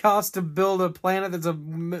it costs to build a planet that's a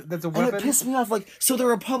weapon. And it pissed me off. Like, so the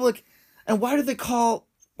Republic, and why do they call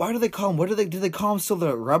them? Do they call them still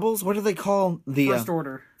the rebels? What do they call the First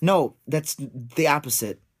Order? No, that's the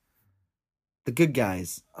opposite. The good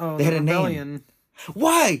guys. Oh, they had rebellion. A name.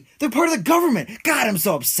 Why? They're part of the government. God, I'm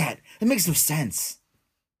so upset. It makes no sense.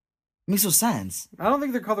 It makes no sense. I don't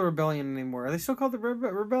think they're called the Rebellion anymore. Are they still called the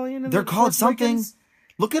Rebellion? They're called something. Awakens?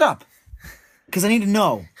 Look it up. Because I need to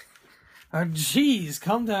know. Jeez,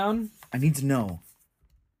 calm down. I need to know.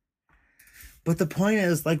 But the point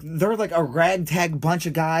is, like, they're like a ragtag bunch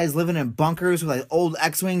of guys living in bunkers with like old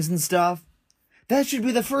X-Wings and stuff. That should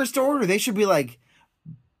be the First Order. They should be like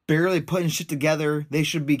barely putting shit together. They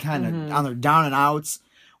should be kind of on their down and outs.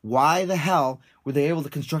 Why the hell were they able to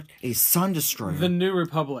construct a Sun Destroyer? The New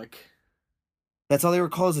Republic. That's all they were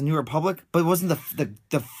called, is the New Republic? But wasn't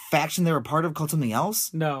the faction they were part of called something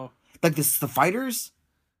else? No. Like the fighters?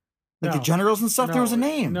 Like the generals and stuff? No. There was a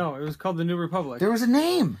name. No, it was called the New Republic. There was a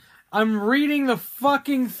name. I'm reading the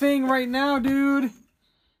fucking thing right now, dude.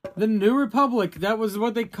 The New Republic. That was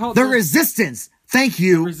what they called the Resistance. Thank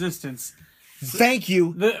you. Resistance. Thank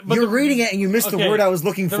you. You're reading it and you missed the word I was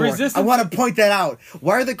looking for. I want to point that out.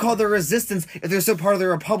 Why are they called the Resistance if they're still part of the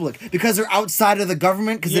Republic? Because they're outside of the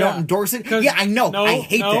government? Because they don't endorse it? Yeah, I know. I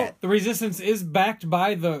hate that. The Resistance is backed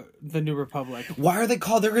by the New Republic. Why are they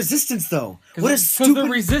called the Resistance, though? What is stupid? Because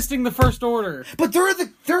they're resisting the First Order. But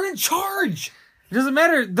they're in charge. It doesn't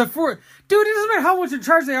matter. Dude, it doesn't matter how much in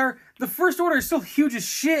charge they are. The First Order is still huge as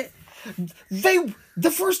shit.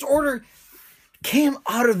 The First Order came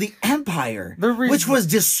out of the Empire, which was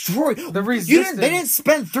destroyed. The Resistance. They didn't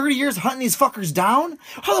spend 30 years hunting these fuckers down?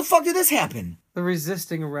 How the fuck did this happen? The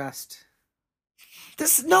resisting arrest.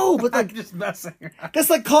 But I'm just messing around. That's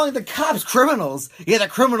like calling the cops criminals. Yeah, the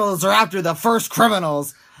criminals are after the first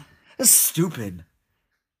criminals. That's stupid.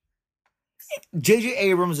 J.J.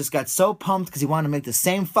 Abrams just got so pumped because he wanted to make the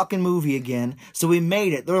same fucking movie again. So we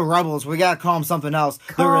made it. They're rebels. We gotta call them something else.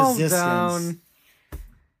 The Resistance.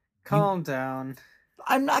 Calm down.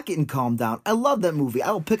 I'm not getting calmed down. I love that movie. I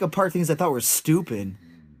will pick apart things I thought were stupid.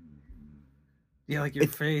 Yeah, like your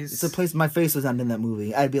face. It's a place my face was not in that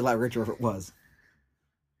movie. I'd be a lot richer if it was.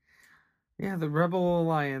 Yeah, the Rebel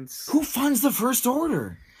Alliance. Who funds the First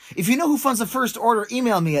Order? If you know who funds the First Order,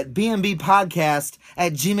 email me at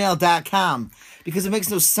bmbpodcast@gmail.com because it makes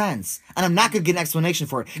no sense. And I'm not going to get an explanation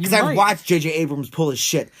for it because I watched J.J. Abrams pull his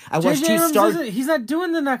shit. I watched J.J. Abrams he's not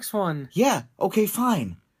doing the next one. Yeah, okay,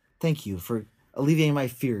 fine. Thank you for alleviating my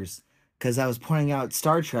fears because I was pointing out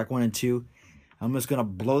Star Trek 1 and 2. I'm just going to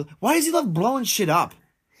blow... Why does he love blowing shit up?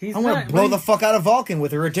 I'm going to blow the fuck out of Vulcan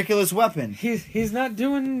with a ridiculous weapon. He's not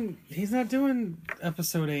doing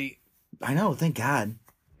Episode 8. I know, thank God.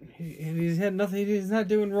 He's had nothing. He's not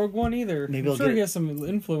doing Rogue One either. Maybe I'm sure he has some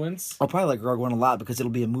influence. I'll probably like Rogue One a lot because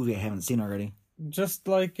it'll be a movie I haven't seen already. Just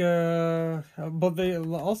like, but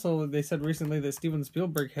they said recently that Steven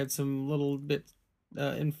Spielberg had some little bit,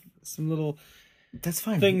 some little. That's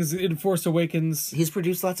fine. Things in Force Awakens. He's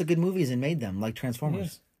produced lots of good movies and made them, like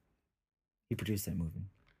Transformers. Yeah. He produced that movie.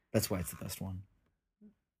 That's why it's the best one.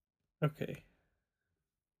 Okay.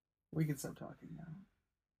 We can stop talking now.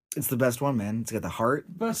 It's the best one, man. It's got the heart,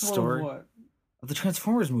 best story. One of what? Of the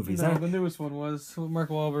Transformers movies. No, the newest one was Mark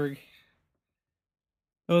Wahlberg.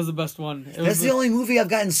 That was the best one. That's the only movie I've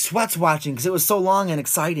gotten sweats watching because it was so long and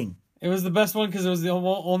exciting. It was the best one because it was the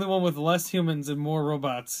only one with less humans and more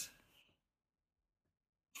robots.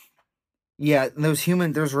 Yeah,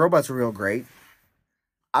 those robots were real great.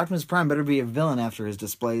 Optimus Prime better be a villain after his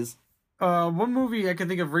displays. One movie I can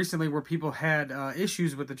think of recently where people had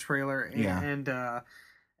issues with the trailer, and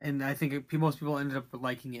I think most people ended up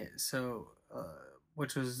liking it. So,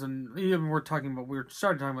 which was we started talking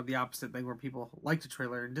about the opposite thing where people liked the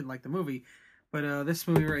trailer and didn't like the movie. But this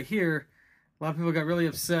movie right here, a lot of people got really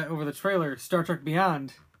upset over the trailer. Star Trek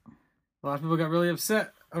Beyond. A lot of people got really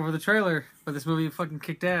upset over the trailer, but this movie fucking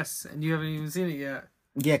kicked ass, and you haven't even seen it yet.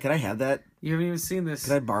 Yeah, can I have that? You haven't even seen this.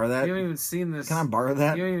 Can I borrow that? You haven't even seen this. Can I borrow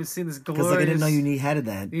that? You haven't even seen this glorious... Because I didn't know you had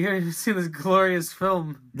that. You haven't even seen this glorious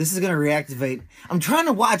film. This is going to reactivate... I'm trying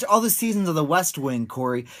to watch all the seasons of The West Wing,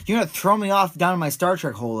 Corey. You're going to throw me off down my Star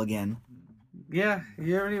Trek hole again. Yeah,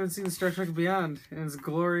 you haven't even seen Star Trek Beyond, and it's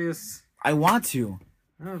glorious. I want to.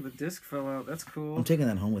 Oh, the disc fell out. That's cool. I'm taking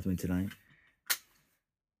that home with me tonight.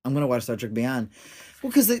 I'm going to watch Star Trek Beyond. Well,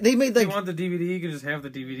 because they made like... If you want the DVD, you can just have the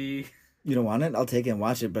DVD. You don't want it? I'll take it and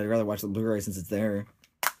watch it, but I'd rather watch the Blu-ray since it's there.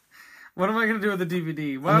 What am I going to do with the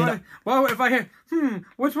DVD?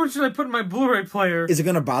 Which one should I put in my Blu-ray player? Is it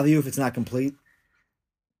going to bother you if it's not complete?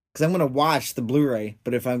 Because I'm going to watch the Blu-ray,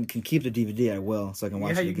 but if I can keep the DVD, I will, so I can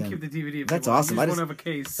watch it again. Yeah, you can keep the DVD. That's awesome. I just won't have a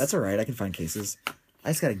case. That's all right. I can find cases. I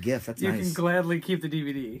just got a gift. That's nice. You can gladly keep the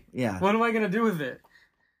DVD. Yeah. What am I going to do with it?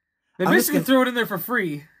 They basically throw it in there for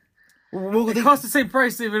free. Well, it costs the same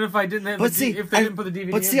price even if I didn't have if they didn't put the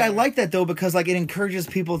DVD But see, in I like that though because like it encourages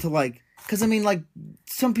people to like because I mean like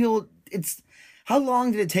some people how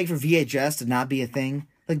long did it take for VHS to not be a thing?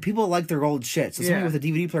 Like people like their old shit. So somebody with a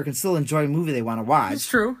DVD player can still enjoy a movie they want to watch. It's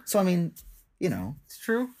true. So I mean, it's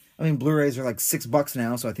true. I mean, Blu-rays are like $6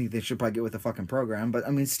 now, so I think they should probably get with the fucking program. But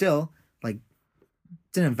I mean, still like.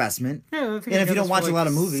 It's an investment. Yeah, and if you don't watch a lot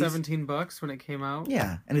of movies, $17 when it came out.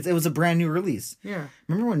 Yeah, and it was a brand new release. Yeah.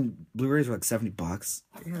 Remember when Blu-rays were like $70?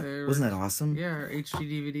 Yeah, wasn't that awesome? Yeah,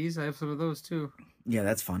 HD DVDs. I have some of those too. Yeah,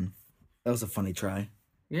 that's fun. That was a funny try.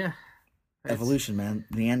 Yeah. Evolution, man.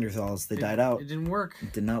 Neanderthals, they died out. It didn't work.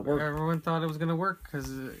 It did not work. Everyone thought it was gonna work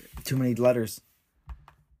because too many letters.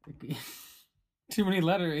 Too many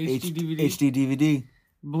letters. HD DVD.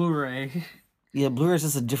 Blu-ray. Yeah, Blu-ray is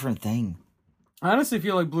just a different thing. I honestly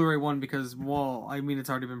feel like Blu-ray won because, it's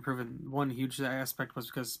already been proven. One huge aspect was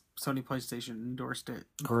because Sony PlayStation endorsed it.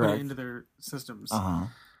 Correct. Put it into their systems. Uh-huh.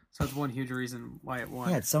 So that's one huge reason why it won.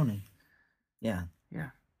 Yeah, it's Sony. Yeah. Yeah.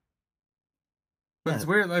 But it's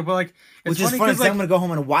weird. It's which is funny because I'm going to go home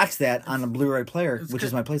and watch that on a Blu-ray player, which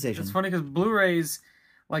is my PlayStation. It's funny because Blu-rays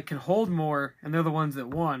can hold more, and they're the ones that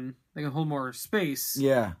won. They can hold more space.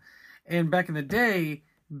 Yeah. And back in the day,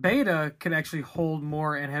 Beta could actually hold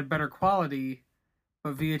more and had better quality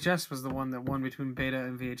But VHS was the one that won between Beta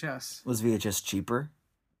and VHS. Was VHS cheaper?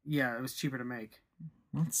 Yeah, it was cheaper to make.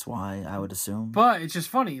 That's why I would assume. But it's just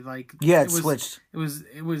funny, like it switched. It was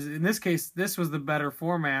in this case, this was the better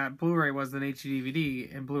format. Blu-ray was than HD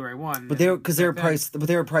DVD, and Blu-ray won. But they were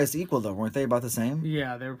priced equal though, weren't they? About the same.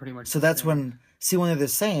 Yeah, they were pretty much. So that's when they're the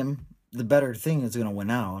same, the better thing is gonna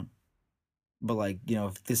win out. But like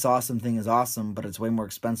if this awesome thing is awesome, but it's way more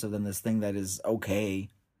expensive than this thing that is okay.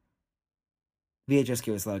 VHS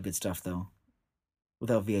gave us a lot of good stuff though.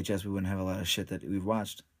 Without VHS, we wouldn't have a lot of shit that we've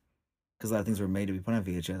watched. Because a lot of things were made to be put on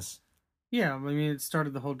VHS. Yeah, I mean, it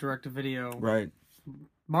started the whole direct-to-video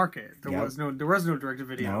market. There was no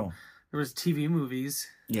direct-to-video. No. There was TV movies.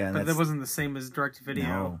 Yeah, but that wasn't the same as direct-to-video.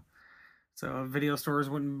 No. So video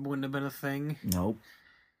stores wouldn't have been a thing. Nope.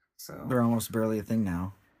 So they're almost barely a thing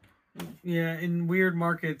now. Yeah, in weird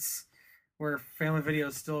markets where family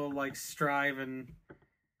videos still like strive and.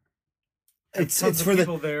 It's for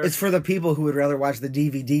the people who would rather watch the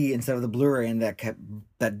DVD instead of the Blu-ray and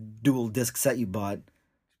that dual disc set you bought,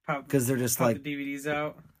 because they're just like the DVDs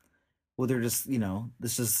out. Well, they're just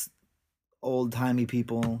this is old timey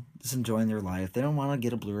people just enjoying their life. They don't want to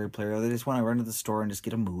get a Blu-ray player. They just want to run to the store and just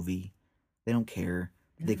get a movie. They don't care.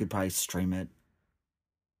 Yeah. They could probably stream it.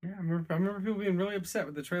 Yeah, I remember people being really upset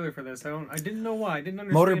with the trailer for this. I didn't know why. I didn't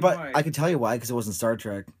understand why. I could tell you why, because it wasn't Star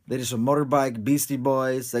Trek. They just showed Motorbike, Beastie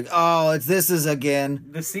Boys. Like, this is again.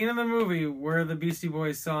 The scene in the movie where the Beastie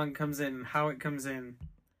Boys song comes in and how it comes in.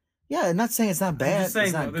 Yeah, I'm not saying it's not bad. I'm just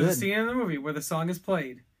saying, there's a scene in the movie where the song is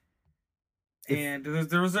played. And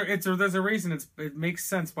there's a reason it makes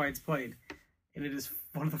sense why it's played. And it is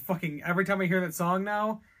one of the fucking... Every time I hear that song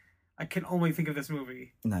now... I can only think of this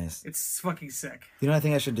movie. Nice. It's fucking sick. You know what I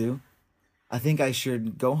think I should do? I think I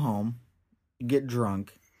should go home, get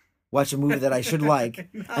drunk, watch a movie that I should like,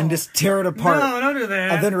 and just tear it apart. No, don't do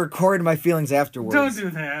that. And then record my feelings afterwards. Don't do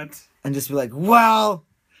that. And just be like, well,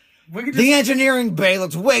 the engineering bay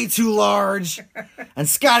looks way too large, and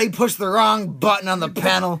Scotty pushed the wrong button on the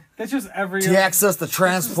panel. That's just to access the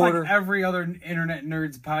transporter. Like every other internet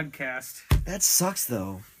nerds podcast. That sucks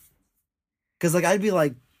though. Because I'd be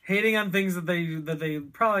like. Hating on things that they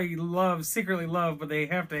probably secretly love, but they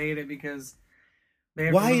have to hate it because they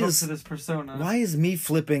have to live up to this persona. Why is me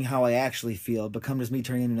flipping how I actually feel become just me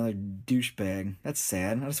turning into another douchebag? That's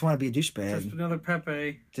sad. I just want to be a douchebag. Just another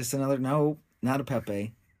Pepe. No, not a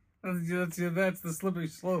Pepe. That's the slippery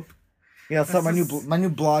slope. Yeah, I thought my new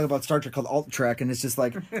blog about Star Trek called Alt Trek, and it's just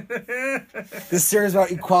like this series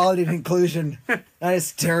about equality and inclusion. I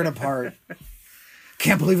just tear it apart.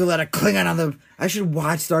 Can't believe they let a Klingon on the... I should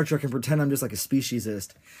watch Star Trek and pretend I'm just like a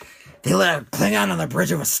speciesist. They let a Klingon on the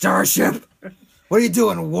bridge of a starship? What are you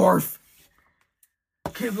doing, Worf?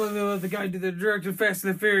 Can't believe they let the guy do the director Fast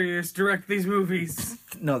and the Furious direct these movies.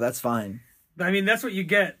 No, that's fine. I mean, that's what you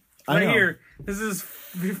get right here. This is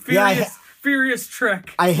Furious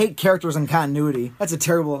Trek. I hate characters and continuity. That's a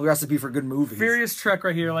terrible recipe for good movies. Furious Trek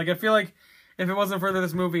right here. Like, I feel like if it wasn't for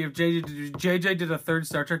this movie, if JJ did a third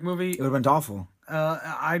Star Trek movie... It would have been awful.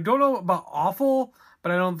 I don't know about awful,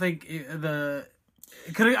 but I don't think I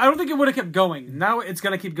don't think it would have kept going. Now it's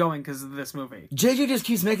gonna keep going because of this movie. JJ just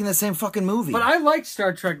keeps making the same fucking movie. But I liked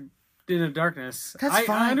Star Trek Into Darkness. That's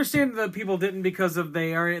fine. I understand that people didn't because of they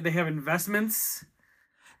have investments.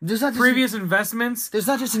 There's not previous investments. There's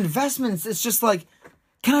not just investments. It's just like,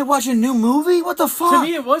 can I watch a new movie? What the fuck? To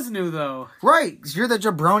me, it was new though. Right, you're the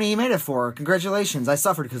jabroni you made it for. Congratulations, I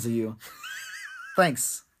suffered because of you.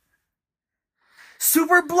 Thanks.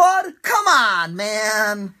 Super Blood? Come on,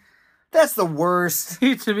 man. That's the worst.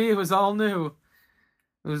 To me, it was all new.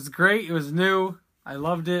 It was great. It was new. I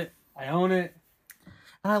loved it. I own it.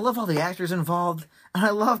 And I love all the actors involved. And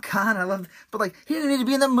I love Khan. But he didn't need to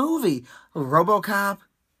be in the movie. RoboCop.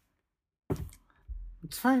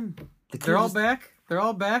 It's fine. They're all back. They're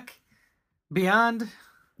all back. Beyond.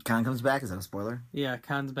 Khan comes back? Is that a spoiler? Yeah,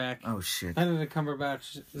 Khan's back. Oh, shit. Benedict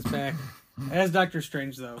Cumberbatch is back. As Doctor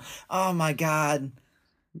Strange, though. Oh, my God.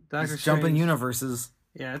 Doctor Strange. Jumping universes.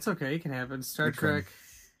 Yeah, it's okay. It can happen. Star Trek.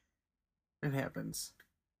 It happens.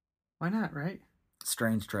 Why not, right?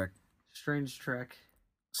 Strange Trek. Strange Trek.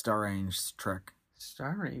 Star-Range Trek.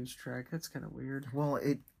 Star-Range Trek? That's kind of weird. Well,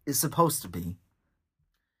 it is supposed to be.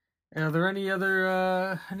 Are there any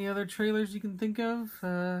other trailers you can think of?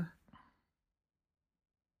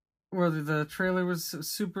 Where the trailer was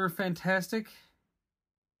super fantastic?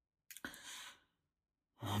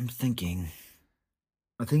 I'm thinking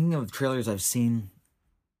of trailers I've seen,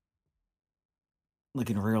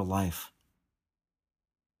 in real life.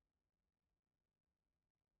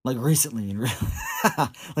 Recently,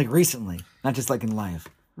 recently, not just in life.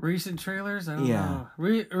 Recent trailers? I don't know.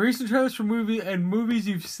 Recent trailers for movies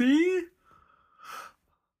you've seen?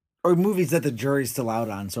 Or movies that the jury's still out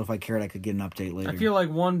on, so if I cared, I could get an update later. I feel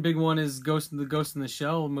like one big one is Ghost in the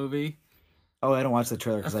Shell movie. Oh, I don't watch the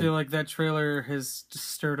trailer. I feel like that trailer has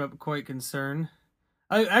stirred up quite concern.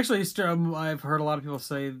 I've heard a lot of people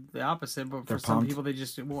say the opposite, but for some people, they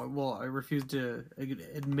just I refuse to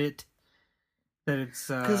admit that it's...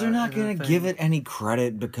 Because they're not going to give it any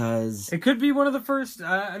credit because... It could be one of the first...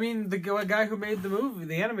 the guy who made the movie,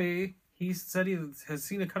 the anime, he said he has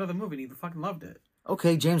seen a cut of the movie and he fucking loved it.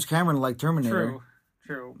 Okay, James Cameron liked Terminator.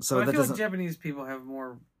 True. So but I feel like Japanese people have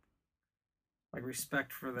more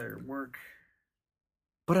respect for their work.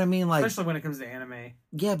 But I mean, especially when it comes to anime.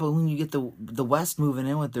 Yeah, but when you get the West moving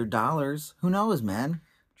in with their dollars, who knows, man?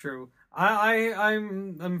 True.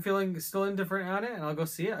 I'm feeling still indifferent on it, and I'll go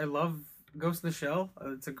see it. I love Ghost in the Shell.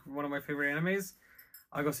 It's one of my favorite animes.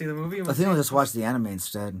 I'll go see the movie. I think I'll just watch the anime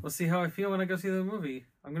instead. We'll see how I feel when I go see the movie.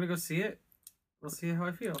 I'm gonna go see it. We'll see how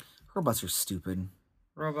I feel. Robots are stupid.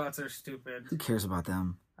 Who cares about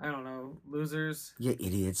them? I don't know. Losers. Yeah,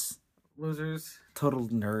 idiots. Losers. Total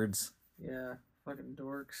nerds. Yeah, fucking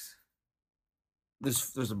dorks.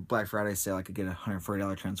 There's a Black Friday sale. I could get a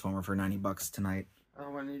 $140 Transformer for $90 tonight. Oh,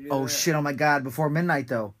 when you do Oh that? Shit! Oh my God! Before midnight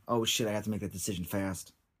though. Oh shit! I have to make that decision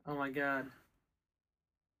fast. Oh my God!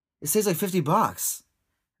 It says like $50.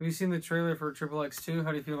 Have you seen the trailer for Triple X 2?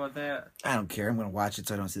 How do you feel about that? I don't care. I'm gonna watch it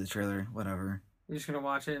so I don't see the trailer. Whatever. You're just gonna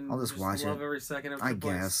watch it and I'll just watch love it. every second of I Triple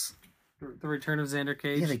X. guess. The return of Xander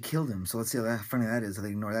Cage. Yeah, they killed him. So let's see how funny that is. How they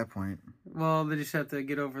ignore that point. Well, they just have to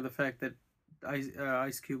get over the fact that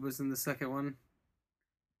Ice Cube was in the second one.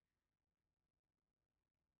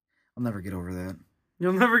 I'll never get over that.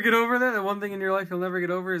 You'll never get over that? The one thing in your life you'll never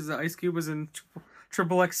get over is that Ice Cube was in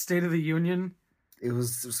Triple X State of the Union? It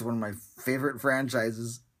was just one of my favorite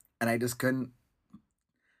franchises, and I just couldn't...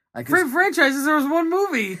 franchises, there was one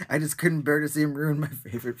movie! I just couldn't bear to see him ruin my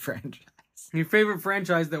favorite franchise. Your favorite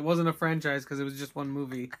franchise that wasn't a franchise because it was just one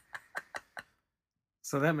movie.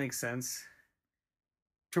 So that makes sense.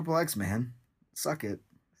 Triple X, man. Suck it.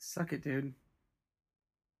 Suck it, dude.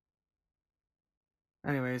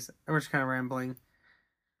 Anyways, we're just kind of rambling.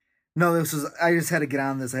 No, I just had to get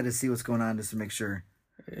on this. I had to see what's going on just to make sure.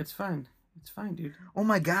 It's fine. It's fine, dude. Oh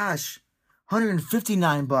my gosh.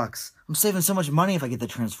 $159. I'm saving so much money if I get the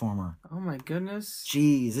Transformer. Oh my goodness.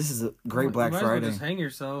 Jeez, this is a great Black Friday. You might as well just hang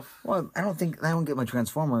yourself. Well, I don't get my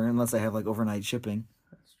Transformer unless I have like overnight shipping.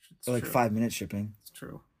 Or like 5-minute shipping. It's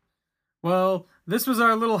true. Well, this was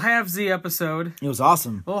our little halvesy episode. It was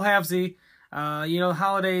awesome. Little halvesy.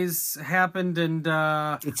 Holidays happened and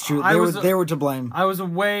it's true. They were to blame. I was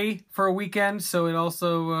away for a weekend, so it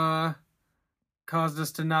also caused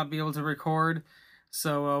us to not be able to record.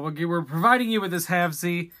 So we're providing you with this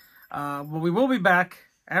halvesy. But we will be back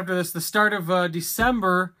after this, the start of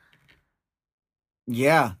December.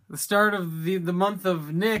 Yeah. The start of the month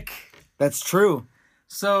of Nick. That's true.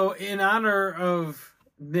 So in honor of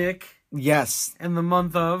Nick. Yes. And the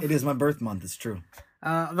month of. It is my birth month, it's true.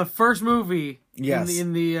 The first movie. Yes.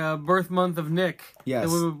 In the birth month of Nick. Yes.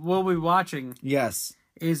 That we'll be watching. Yes.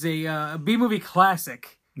 Is a B-movie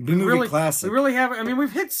classic. B-movie classic. We really have. I mean,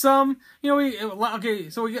 we've hit some. So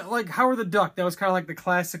we get like Howard the Duck. That was kind of like the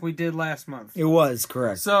classic we did last month. It was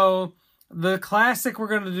correct. So the classic we're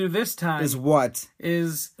going to do this time is what?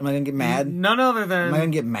 Am I going to get mad? None other than. Am I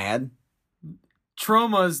going to get mad?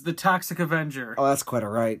 Troma's The Toxic Avenger. Oh, that's quite all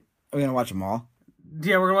right. Are we going to watch them all?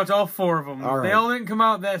 Yeah, we're going to watch all 4 of them. All right. They all didn't come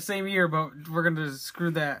out that same year, but we're going to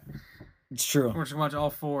screw that. It's true. We're just going to watch all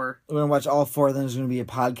 4. We're going to watch all 4, then there's going to be a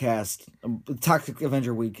podcast. Toxic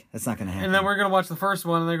Avenger week. That's not going to happen. And then we're going to watch the first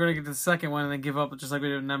one, and they're going to get to the second one, and then give up just like we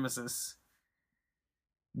did with Nemesis.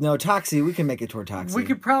 No, Toxie, we can make it toward Toxie.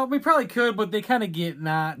 We probably could, but they kind of get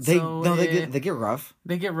not. They get rough.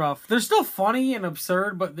 They get rough. They're still funny and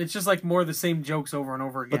absurd, but it's just like more of the same jokes over and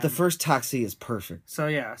over again. But the first Toxie is perfect. So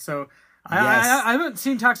yeah, I haven't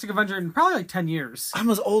seen Toxic Avenger in probably like 10 years. I'm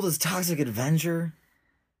as old as Toxic Avenger.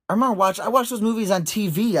 I watched those movies on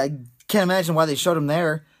TV. I can't imagine why they showed them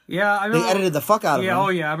there. Yeah, I remember. They edited the fuck out of them. Oh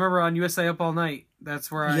yeah, I remember on USA Up All Night.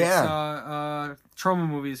 That's where I saw Troma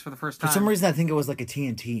movies for the first time. For some reason, I think it was like a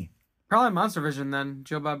TNT. Probably Monster Vision then,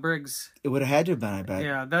 Joe Bob Briggs. It would have had to have been, I bet.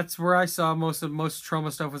 Yeah, that's where I saw most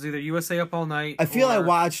Troma stuff was either USA Up All Night. I feel I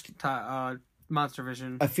watched Monster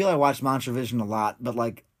Vision. I feel I watched Monster Vision a lot, but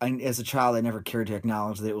like as a child, I never cared to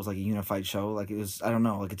acknowledge that it was like a unified show. Like it was, I don't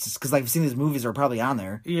know, like it's just because I've seen these movies that are probably on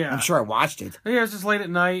there. Yeah, I'm sure I watched it. Yeah, it's just late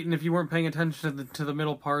at night, and if you weren't paying attention to the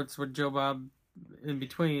middle parts with Joe Bob in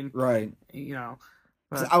between, right? you know.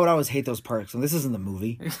 But I would always hate those parts, and this isn't the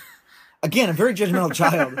movie. Again, a very judgmental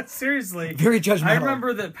child. Seriously. Very judgmental. I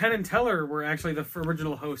remember that Penn and Teller were actually the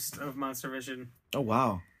original hosts of Monster Vision. Oh,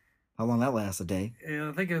 wow. How long that lasts? A day? Yeah,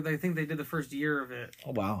 I think they did the first year of it.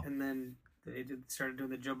 Oh, wow. And then they started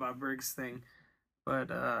doing the Joe Bob Briggs thing. But,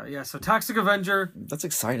 yeah, so Toxic Avenger. That's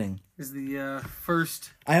exciting. Is the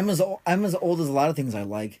first... I'm as old as a lot of things I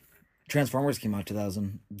like. Transformers came out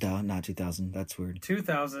 2000. Duh, not 2000. That's weird.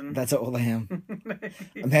 2000. That's how old I am.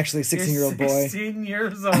 I'm actually a 16-year-old boy. 16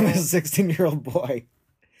 years old. I'm a 16-year-old boy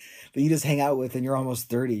that you just hang out with and you're almost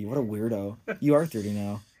 30. What a weirdo. You are 30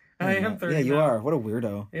 now. I am 30 Yeah, you now. are. What a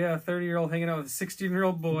weirdo. Yeah, a 30-year-old hanging out with a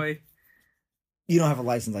 16-year-old boy. You don't have a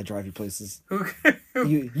license. I drive you places. Who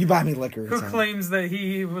You buy me liquor. Who claims that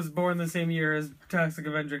he was born the same year as Toxic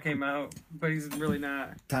Avenger came out, but he's really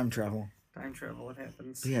not. Time travel. Time travel, it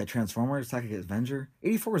happens. But yeah, Transformers, Toxic Avenger.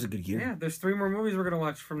 84 is a good year. Yeah, there's 3 more movies we're going to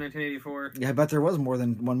watch from 1984. Yeah, I bet there was more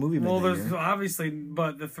than one movie made Well, that there's year. obviously,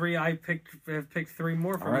 but the 3 I have picked 3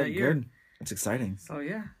 more from All right, that year. good. That's exciting. So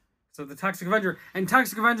yeah. So the Toxic Avenger. And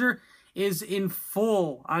Toxic Avenger is in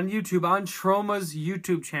full on YouTube, on Troma's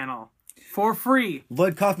YouTube channel. For free.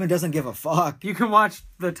 Lloyd Kaufman doesn't give a fuck. You can watch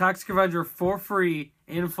the Toxic Avenger for free,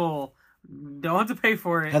 in full. Don't have to pay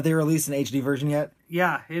for it. Have they released an HD version yet?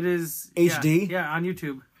 Yeah, it is. HD? Yeah, on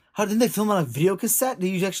YouTube. How didn't they film on a video cassette? Did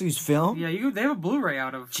you actually use film? Yeah, they have a Blu-ray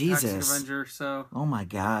out of Jesus. Toxic Avenger, so... Oh my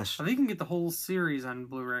gosh. I think you can get the whole series on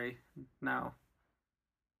Blu-ray now.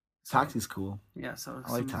 Toxie's cool. Yeah, so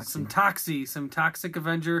I like some Toxic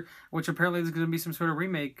Avenger, which apparently there's going to be some sort of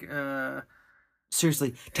remake.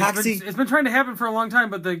 Seriously, Toxie. It's been trying to happen for a long time,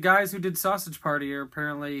 but the guys who did Sausage Party are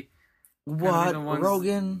apparently... What? the ones,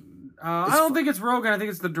 Rogan? I don't think it's Rogan. I think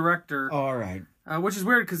it's the director. Oh, all right. Which is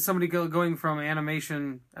weird because somebody going from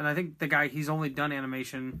animation, and I think the guy, he's only done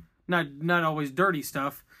animation, not always dirty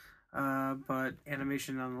stuff, but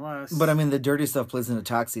animation nonetheless. But I mean, the dirty stuff plays into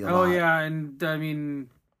Toxie a lot. Oh yeah, and I mean,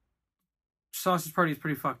 Sausage Party is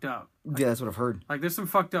pretty fucked up. Yeah, that's what I've heard. Like, there's some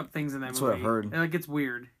fucked up things in that movie. That's what I've heard. And it gets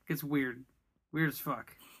weird. Weird as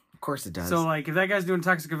fuck. Of course it does. So like, if that guy's doing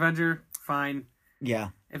Toxic Avenger, fine. Yeah.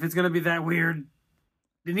 If it's gonna be that weird,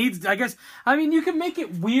 it needs. I guess. I mean, you can make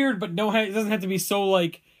it weird, but no, it doesn't have to be so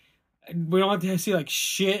like. We don't have to see like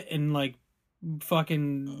shit and like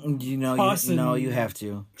fucking. You have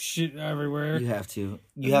to. Shit everywhere. You have to.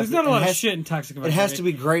 There's not a lot of shit in Toxic Avenger. It has to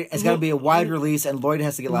be great. It's got to be a wide release, and Lloyd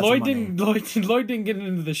has to get lots of money. Lloyd didn't get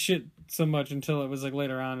into the shit so much until it was like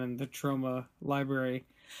later on in the Troma library.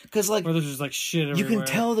 Because like, where there's just like shit everywhere. You can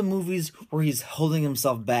tell the movies where he's holding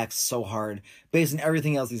himself back so hard based on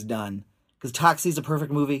everything else he's done. Because Toxie's a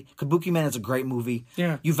perfect movie. Kabuki Man is a great movie.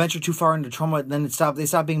 Yeah. You venture too far into Troma, then they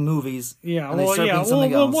stop being movies. Yeah, and they start being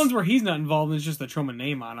something else. The ones where he's not involved, there's just the Troma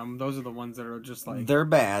name on them. Those are the ones that are just like... They're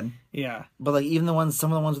bad. Yeah. But like even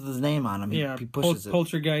some of the ones with his name on them, he pushes it.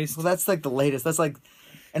 Poltergeist. Well, that's like the latest. That's like...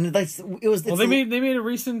 And it was... Well, they made a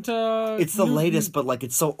recent... it's the latest, but like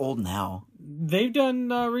it's so old now. They've done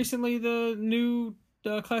recently the new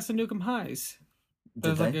Class of Nukem Highs.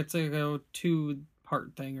 It's like a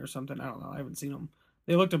 2-part thing or something. I don't know. I haven't seen them.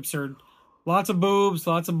 They looked absurd. Lots of boobs,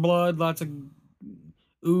 lots of blood, lots of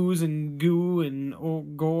ooze and goo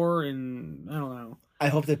and gore and I don't know. I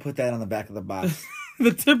hope they put that on the back of the box.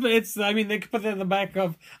 They could put that in the back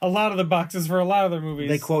of a lot of the boxes for a lot of their movies.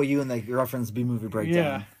 They quote you and they reference B-movie breakdown.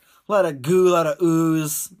 Yeah. A lot of goo, a lot of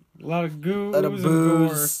ooze. A lot of goo, a lot of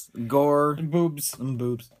booze, gore. And boobs. And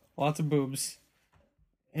boobs. Lots of boobs.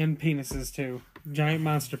 And penises, too. Giant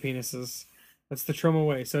monster penises. That's the Troma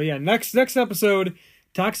way. So, yeah, next episode,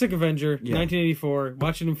 Toxic Avenger, 1984.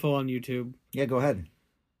 Watch it in full on YouTube. Yeah, go ahead.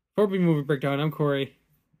 For B-Movie Breakdown, I'm Corey.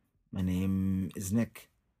 My name is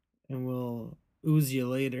Nick. And we'll ooze you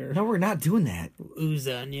later. No, we're not doing that. Ooze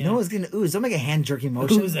on you. No one's going to ooze. Don't make a hand jerky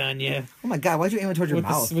motion. Ooze on you. Oh my god, why'd you aim it towards your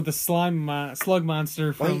mouth? With the slug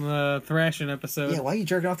monster from the Thrashing episode. Yeah, why are you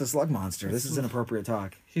jerking off the slug monster? This is inappropriate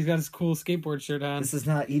talk. He's got his cool skateboard shirt on. This is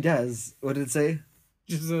not... He does. What did it say?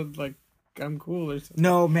 Just like, I'm cool or something.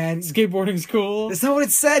 No, man. Skateboarding's cool. That's not what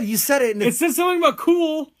it said. You said it. And it said something about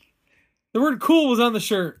cool. The word cool was on the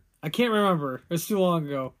shirt. I can't remember. It was too long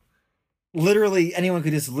ago. Literally, anyone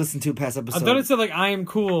could just listen to a past episode. I thought it said like I am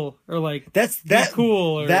cool or like that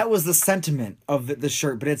cool. Or, that was the sentiment of the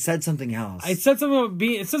shirt, but it said something else. It said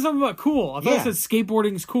something about cool. I thought it said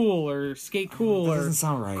skateboarding's cool or skate cool that doesn't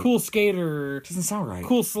sound right. Cool skater. It doesn't sound right.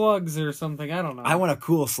 Cool slugs or something. I don't know. I want a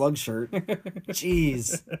cool slug shirt.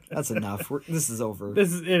 Jeez, that's enough. This is over. It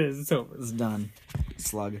is. It's over. It's done.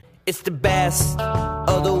 Slug. It's the best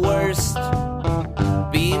of the worst.